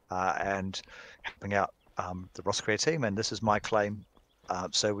and helping out the Roscrea team, and this is my claim.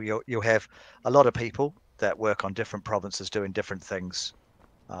 So you'll have a lot of people that work on different provinces doing different things,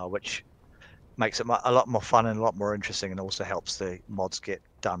 which makes it a lot more fun and a lot more interesting, and also helps the mods get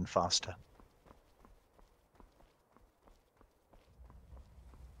done faster.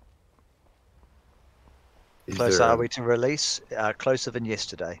 Closer are we to release? Closer than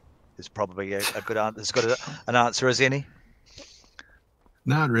yesterday is probably a good answer. It's got an answer as any.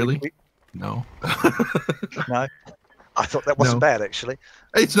 Not really. No. No. I thought that wasn't bad, actually.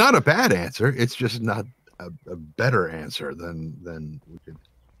 It's not a bad answer. It's just not a better answer than we could.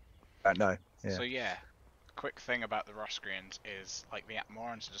 I know. Yeah. So yeah, quick thing about the Roscreans is like the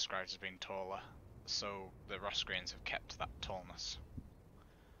Atmorans are described as being taller, so the Roscreans have kept that tallness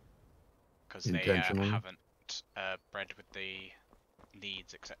because they haven't bred with the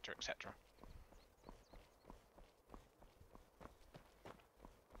needs, etc., etc.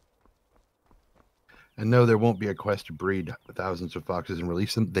 And no, there won't be a quest to breed thousands of foxes and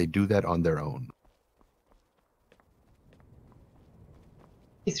release them. They do that on their own.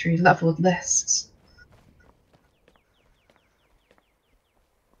 Through leveled lists.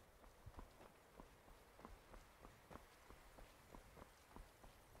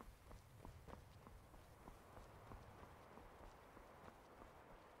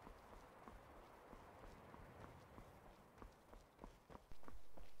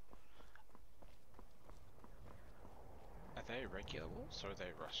 Are they regular wolves or are they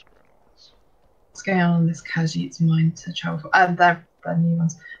Roscrean wolves? What's going on this Khajiit's mind to travel? They're new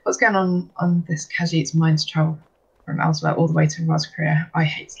ones. What's going on this Khajiit's mind to travel from Elsweyr all the way to Roscrea? I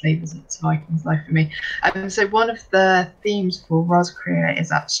hate slavers. It's Vikings life for me. So one of the themes for Roscrea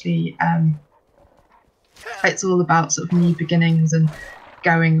is actually it's all about sort of new beginnings and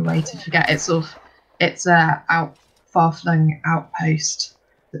going away to forget. It's a far-flung outpost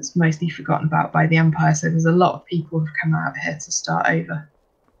that's mostly forgotten about by the Empire. So there's a lot of people who've come out here to start over.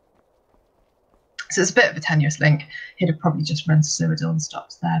 So it's a bit of a tenuous link. He'd have probably just run to Cyrodiil and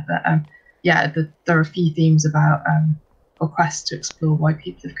stopped there. But yeah, there are a few themes about or quests to explore why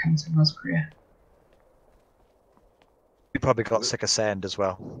people have come to Roscrea. You probably got sick of sand as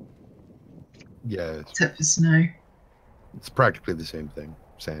well. Yeah. Except for snow. It's practically the same thing.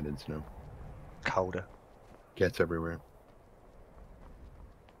 Sand and snow. Colder. Gets everywhere.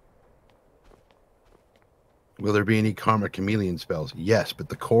 Will there be any Karma Chameleon spells? Yes, but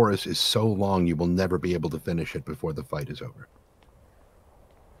the chorus is so long you will never be able to finish it before the fight is over.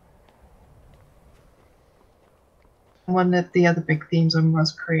 One of the other big themes on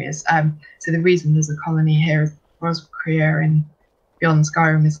Roscrea is so the reason there's a colony here is Roscrea in Beyond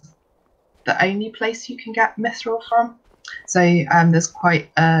Skyrim is the only place you can get mithril from. So there's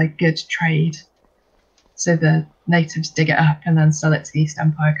quite a good trade. So the natives dig it up and then sell it to the East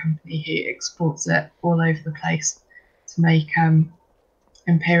Empire Company, who exports it all over the place to make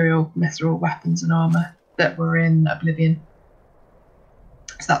imperial mithril weapons and armor that were in Oblivion.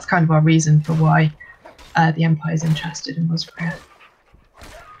 So that's kind of our reason for why the Empire is interested in Roscrea.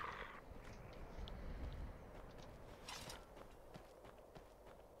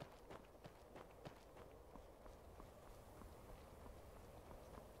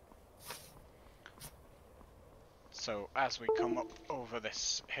 So as we come up over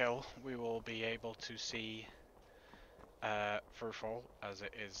this hill, we will be able to see Fruitfall as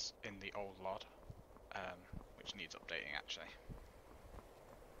it is in the old Lod, which needs updating actually.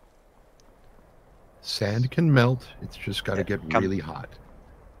 Sand can melt. It's just got to get really hot.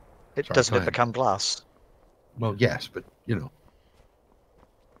 Doesn't go it ahead. become glass? Well, yes, but you know.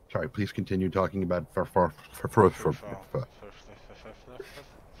 Sorry, please continue talking about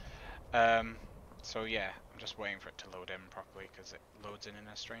So yeah, I'm just waiting for it to load in properly because it loads in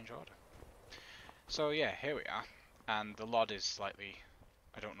a strange order. So yeah, here we are, and the Lod is slightly,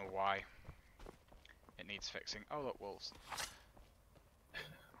 I don't know why, it needs fixing. Oh look, wolves.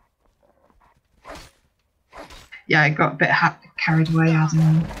 Yeah, I got a bit carried away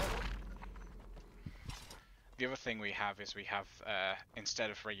adding. The other thing we have is we have, instead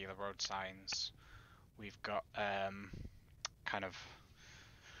of regular road signs, we've got kind of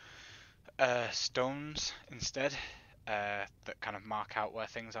stones instead that kind of mark out where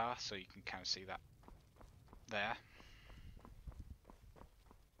things are, so you can kind of see that there.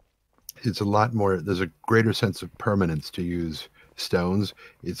 It's a lot more. There's a greater sense of permanence to use stones.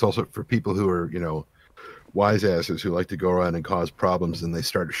 It's also for people who are, you know, wise asses who like to go around and cause problems, and they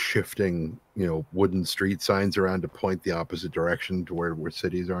start shifting, you know, wooden street signs around to point the opposite direction to where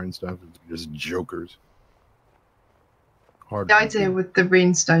cities are and stuff. Just jokers. The idea with the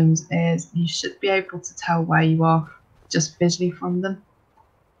rune stones is you should be able to tell where you are just visually from them.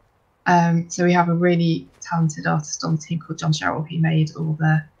 So we have a really talented artist on the team called John Sherrill who made all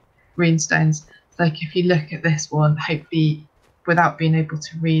the rune stones. Like if you look at this one, hopefully without being able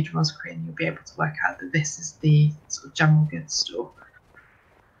to read Roscrea, you'll be able to work out that this is the sort of general goods store.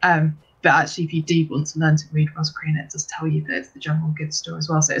 But actually, if you do want to learn to read Roscrea, it does tell you that it's the general goods store as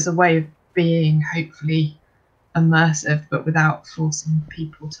well. So it's a way of being hopefully immersive, but without forcing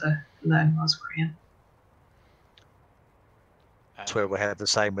people to learn Roscrea. That's where we have the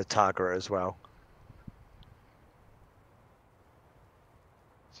same with Targa as well.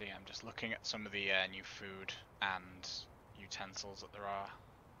 So yeah, I'm just looking at some of the new food and utensils that there are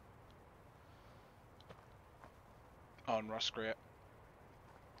on Roscrea.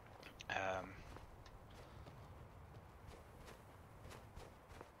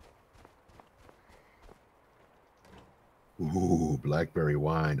 Ooh, blackberry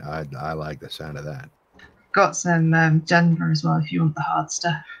wine. I like the sound of that. Got some Genva as well if you want the hard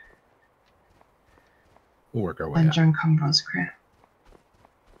stuff. We'll work our way And out. drunk on Roscrea.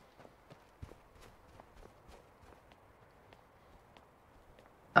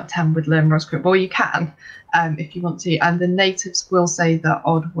 Not 10 would learn Roscrea. Well, you can if you want to. And the natives will say the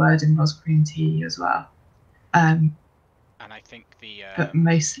odd word in Roscrean to you as well. And I think the but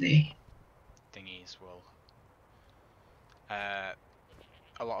mostly thingies will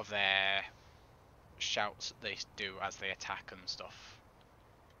a lot of their shouts that they do as they attack and stuff,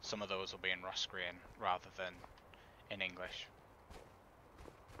 some of those will be in Roscrean rather than in English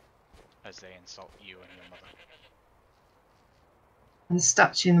as they insult you and your mother. And the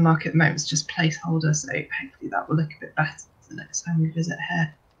statue in the market at the moment is just placeholder, so hopefully that will look a bit better the next time we visit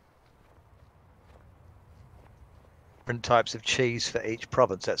here. Different types of cheese for each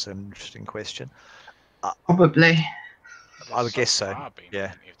province. That's an interesting question. Probably. I would guess so. Yeah.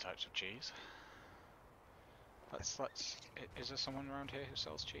 Plenty of types of cheese. Let's. Is there someone around here who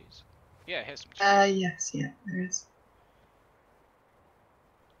sells cheese? Yeah, here's some cheese. Yes, yeah, there is.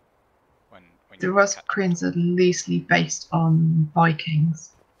 When the Roscreans are loosely based on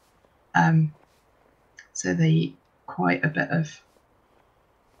Vikings, so they eat quite a bit of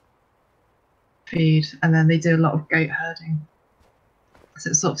food, and then they do a lot of goat herding.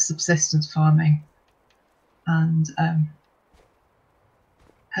 So it's sort of subsistence farming and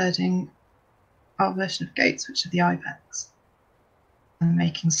herding our version of goats, which are the ibex, and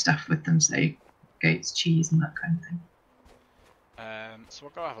making stuff with them, so goats, cheese, and that kind of thing. So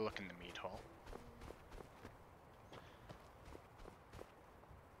we'll go have a look in the mead hall.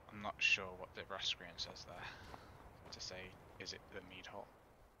 I'm not sure what the Roscrean says there to say, is it the mead hall?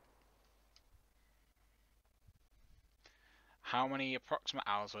 How many approximate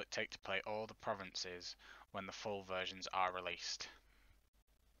hours will it take to play all the provinces when the full versions are released?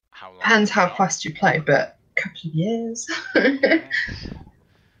 How long? Depends how fast you play, but a couple of years. Yes.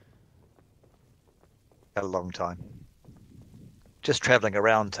 A long time. Just traveling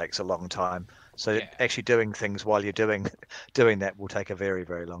around takes a long time. So Yeah. actually doing things while you're doing that will take a very,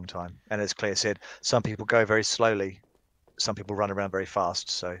 very long time. And as Claire said, some people go very slowly. Some people run around very fast.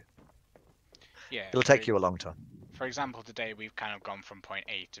 So Yeah. it'll take you a long time. For example, today we've kind of gone from point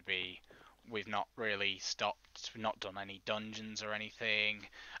A to B. We've not really stopped. We've not done any dungeons or anything,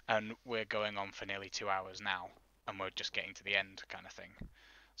 and we're going on for nearly 2 hours now, and we're just getting to the end, kind of thing.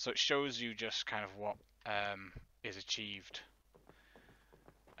 So it shows you just kind of what is achieved,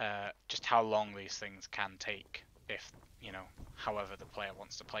 just how long these things can take, if however the player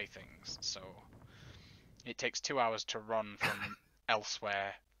wants to play things. So it takes 2 hours to run from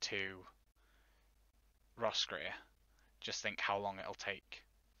Elsweyr to Roscrea. Just think how long it'll take.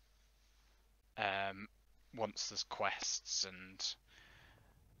 Once there's quests, and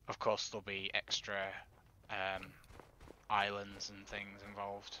of course there'll be extra islands and things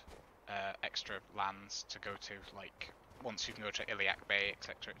involved, extra lands to go to, like once you can go to Iliac Bay,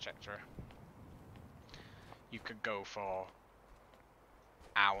 etc, etc. You could go for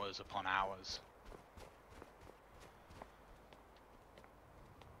hours upon hours.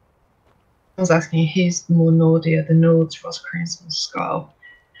 I was asking who's more Nordia, the Nords, Roscreans, or Skull.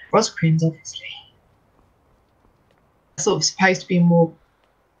 Roscreans, obviously. Sort of supposed to be more,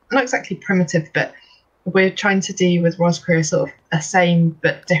 not exactly primitive, but we're trying to do with Roscrea sort of a same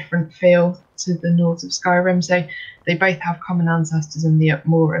but different feel to the Nords of Skyrim. So they both have common ancestors in the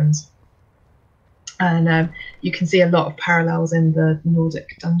Upmorans. And you can see a lot of parallels in the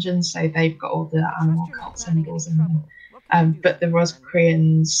Nordic dungeons. So they've got all the animal cult symbols in them. But the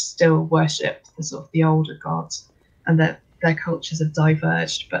Roscreans still worship the sort of the older gods, and that their cultures have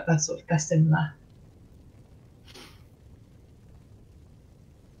diverged, but they're similar.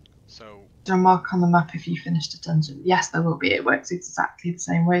 So Is there a mark on the map if you finished a dungeon? Yes, there will be. It works exactly the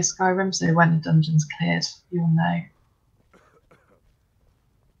same way as Skyrim. So when a dungeon's cleared, you'll know.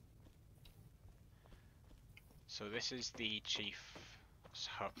 So this is the chief,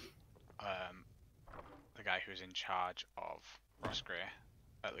 the guy who's in charge of Roscrea,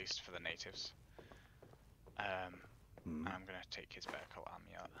 at least for the natives. And I'm going to take his vertical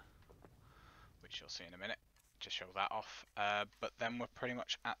amulet, which you'll see in a minute, to show that off. But then we're pretty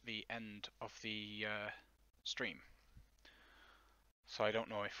much at the end of the stream. So I don't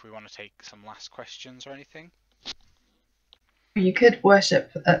know if we want to take some last questions or anything. You could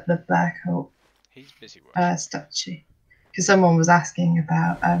worship at the bear cult He's busy worshiping. statue, because someone was asking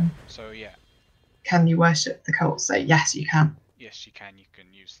about. So yeah. Can you worship the cult? So yes, you can. Yes, you can. You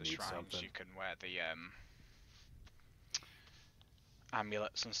can use the shrines. Something. You can wear the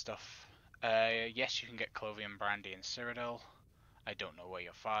amulets and stuff. Yes, you can get Clovian Brandy in Cyrodiil. I don't know where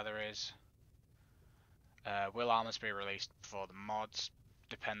your father is. Will armors be released before the mods?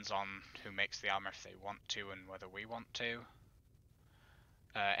 Depends on who makes the armor, if they want to and whether we want to.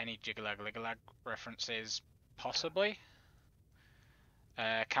 Any Jiggalag Liggalag references? Possibly.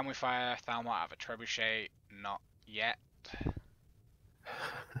 Can we fire Thalmor out of a trebuchet? Not yet.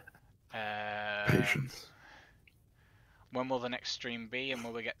 Patience. When will the next stream be, and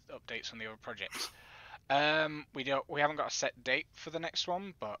will we get updates from the other projects? We haven't got a set date for the next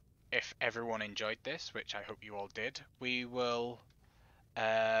one, but if everyone enjoyed this, which I hope you all did, we will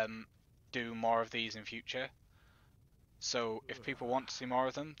do more of these in future. So if people want to see more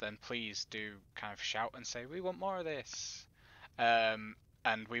of them, then please do kind of shout and say, we want more of this. And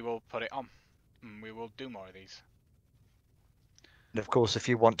we will put it on. And we will do more of these. And of course, if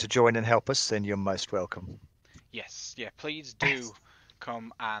you want to join and help us, then you're most welcome. Yes, yeah, please do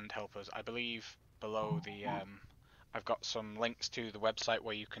come and help us. I believe below the, I've got some links to the website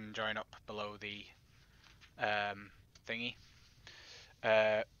where you can join up below the thingy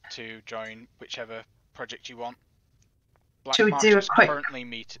to join whichever project you want. Black Shall we Marsh do a is quick... currently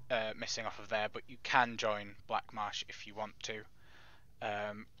missing off of there, but you can join Black Marsh if you want to.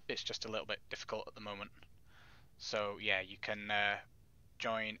 It's just a little bit difficult at the moment. So yeah, you can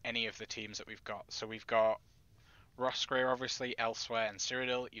join any of the teams that we've got. So we've got Roscrea, obviously, Elsweyr and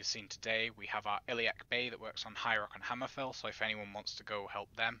Cyrodiil you've seen today. We have our Iliac Bay that works on High Rock and Hammerfell, so if anyone wants to go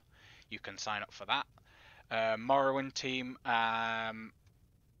help them, you can sign up for that. Morrowind team, Black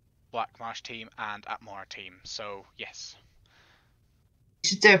Marsh team, and Atmora team. So yes. We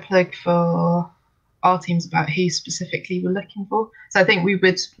should do a plug for our teams about who specifically we're looking for. So I think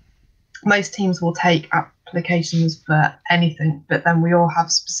most teams will take applications for anything, but then we all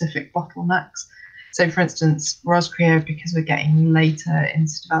have specific bottlenecks. So, for instance, Roscrea, because we're getting later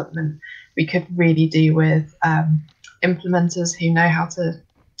into development, we could really do with implementers who know how to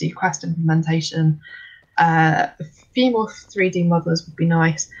do quest implementation. A few more 3D modelers would be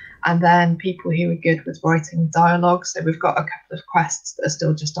nice, and then people who are good with writing dialogue. So we've got a couple of quests that are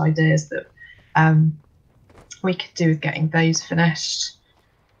still just ideas that we could do with getting those finished.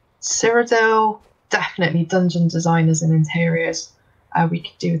 Cyrodiil, definitely dungeon designers and interiors. We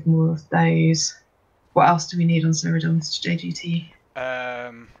could do with more of those. What else do we need on Cyrodiil, Mr. JGT?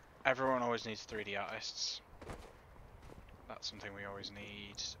 Everyone always needs 3D artists. That's something we always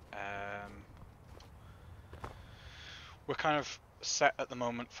need. We're kind of set at the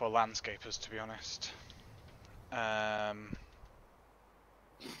moment for landscapers, to be honest. Yeah,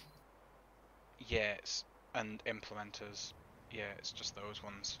 and implementers. Yeah, it's just those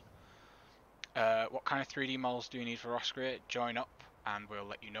ones. What kind of 3D models do you need for Roscrea? Join up and we'll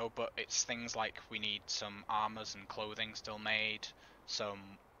let you know, but it's things like we need some armors and clothing still made, some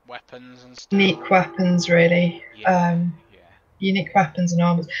weapons and stuff. Unique weapons, really. Yeah, unique weapons and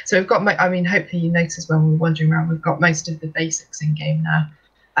armors. So we've got, I mean, hopefully you noticed when we were wandering around, we've got most of the basics in game now.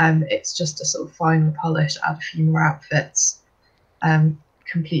 It's just a sort of final polish, add a few more outfits,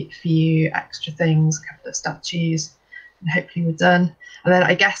 complete a few extra things, a couple of statues, and hopefully we're done. And then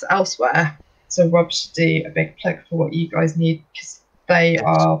I guess Elsweyr. So Rob should do a big plug for what you guys need, because they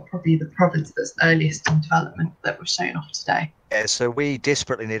are probably the province that's earliest in development that was shown off today. Yeah, so we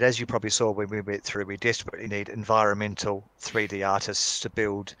desperately need, as you probably saw when we went through, we desperately need environmental 3D artists to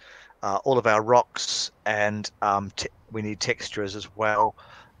build all of our rocks, and we need textures as well.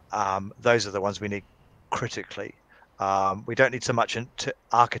 Those are the ones we need critically. We don't need so much into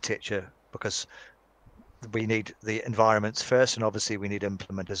architecture, because we need the environments first, and obviously we need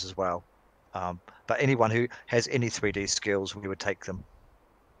implementers as well. But anyone who has any 3D skills, we would take them,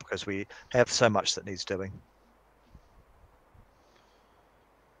 because we have so much that needs doing.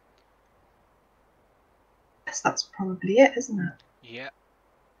 That's probably it, isn't it? Yeah.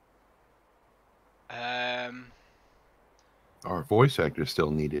 Are voice actors still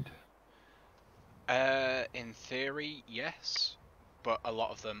needed? In theory, yes, but a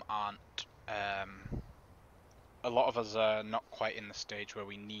lot of them aren't. A lot of us are not quite in the stage where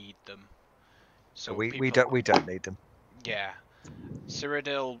we need them. So we don't need them. Yeah,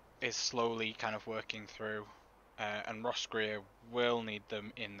 Cyrodiil is slowly kind of working through, and Roscrea will need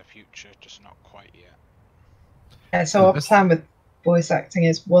them in the future, just not quite yet. Yeah, so our plan with voice acting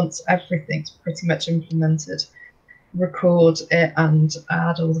is, once everything's pretty much implemented, record it and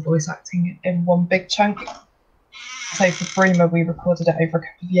add all the voice acting in one big chunk. So for Bremer, we recorded it over a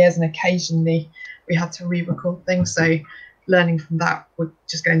couple of years, and occasionally we had to re-record things. So learning from that, we're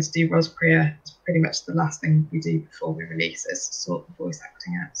just going to do Roscrea. It's pretty much the last thing we do before we release, is sort the voice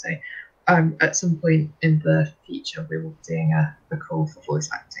acting out. So at some point in the future, we will be doing a call for voice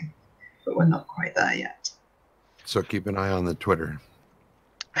acting, but we're not quite there yet. So keep an eye on the Twitter.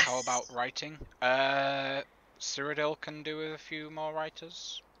 How about writing? Cyrodiil can do with a few more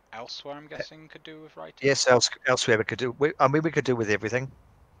writers. Elsweyr, I'm guessing, could do with writing. Yes, Elsweyr we could do. I mean, we could do with everything.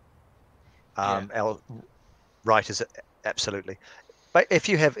 Writers, absolutely. But if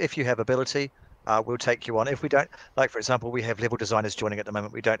you have ability, we'll take you on. If we don't, like for example, we have level designers joining at the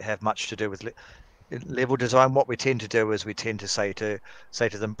moment. We don't have much to do with level design. What we tend to do is we tend to say to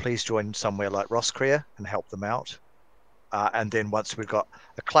them, please join somewhere like Roscrea and help them out. And then once we've got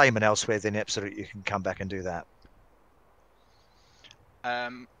a claim in Elsweyr, then absolutely you can come back and do that.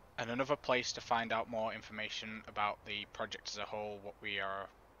 And another place to find out more information about the project as a whole, what we are,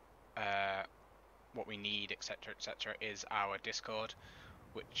 what we need, etc., etc., is our Discord,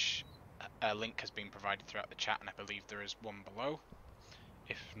 which a link has been provided throughout the chat, and I believe there is one below.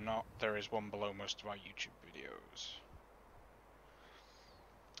 If not, there is one below most of our YouTube videos.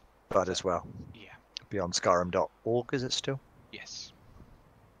 But as well. Yeah. Beyond Skyrim.org, is it still? Yes.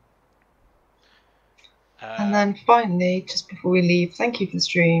 And then finally, just before we leave, thank you for the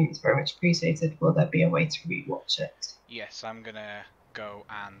stream. It's very much appreciated. Will there be a way to rewatch it? Yes, I'm going to go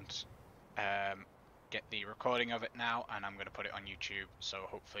and get the recording of it now, and I'm going to put it on YouTube, so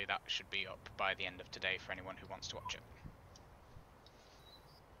hopefully that should be up by the end of today for anyone who wants to watch it.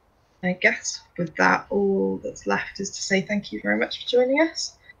 I guess with that, all that's left is to say thank you very much for joining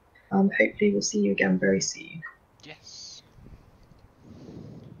us. Hopefully we'll see you again very soon. Yes.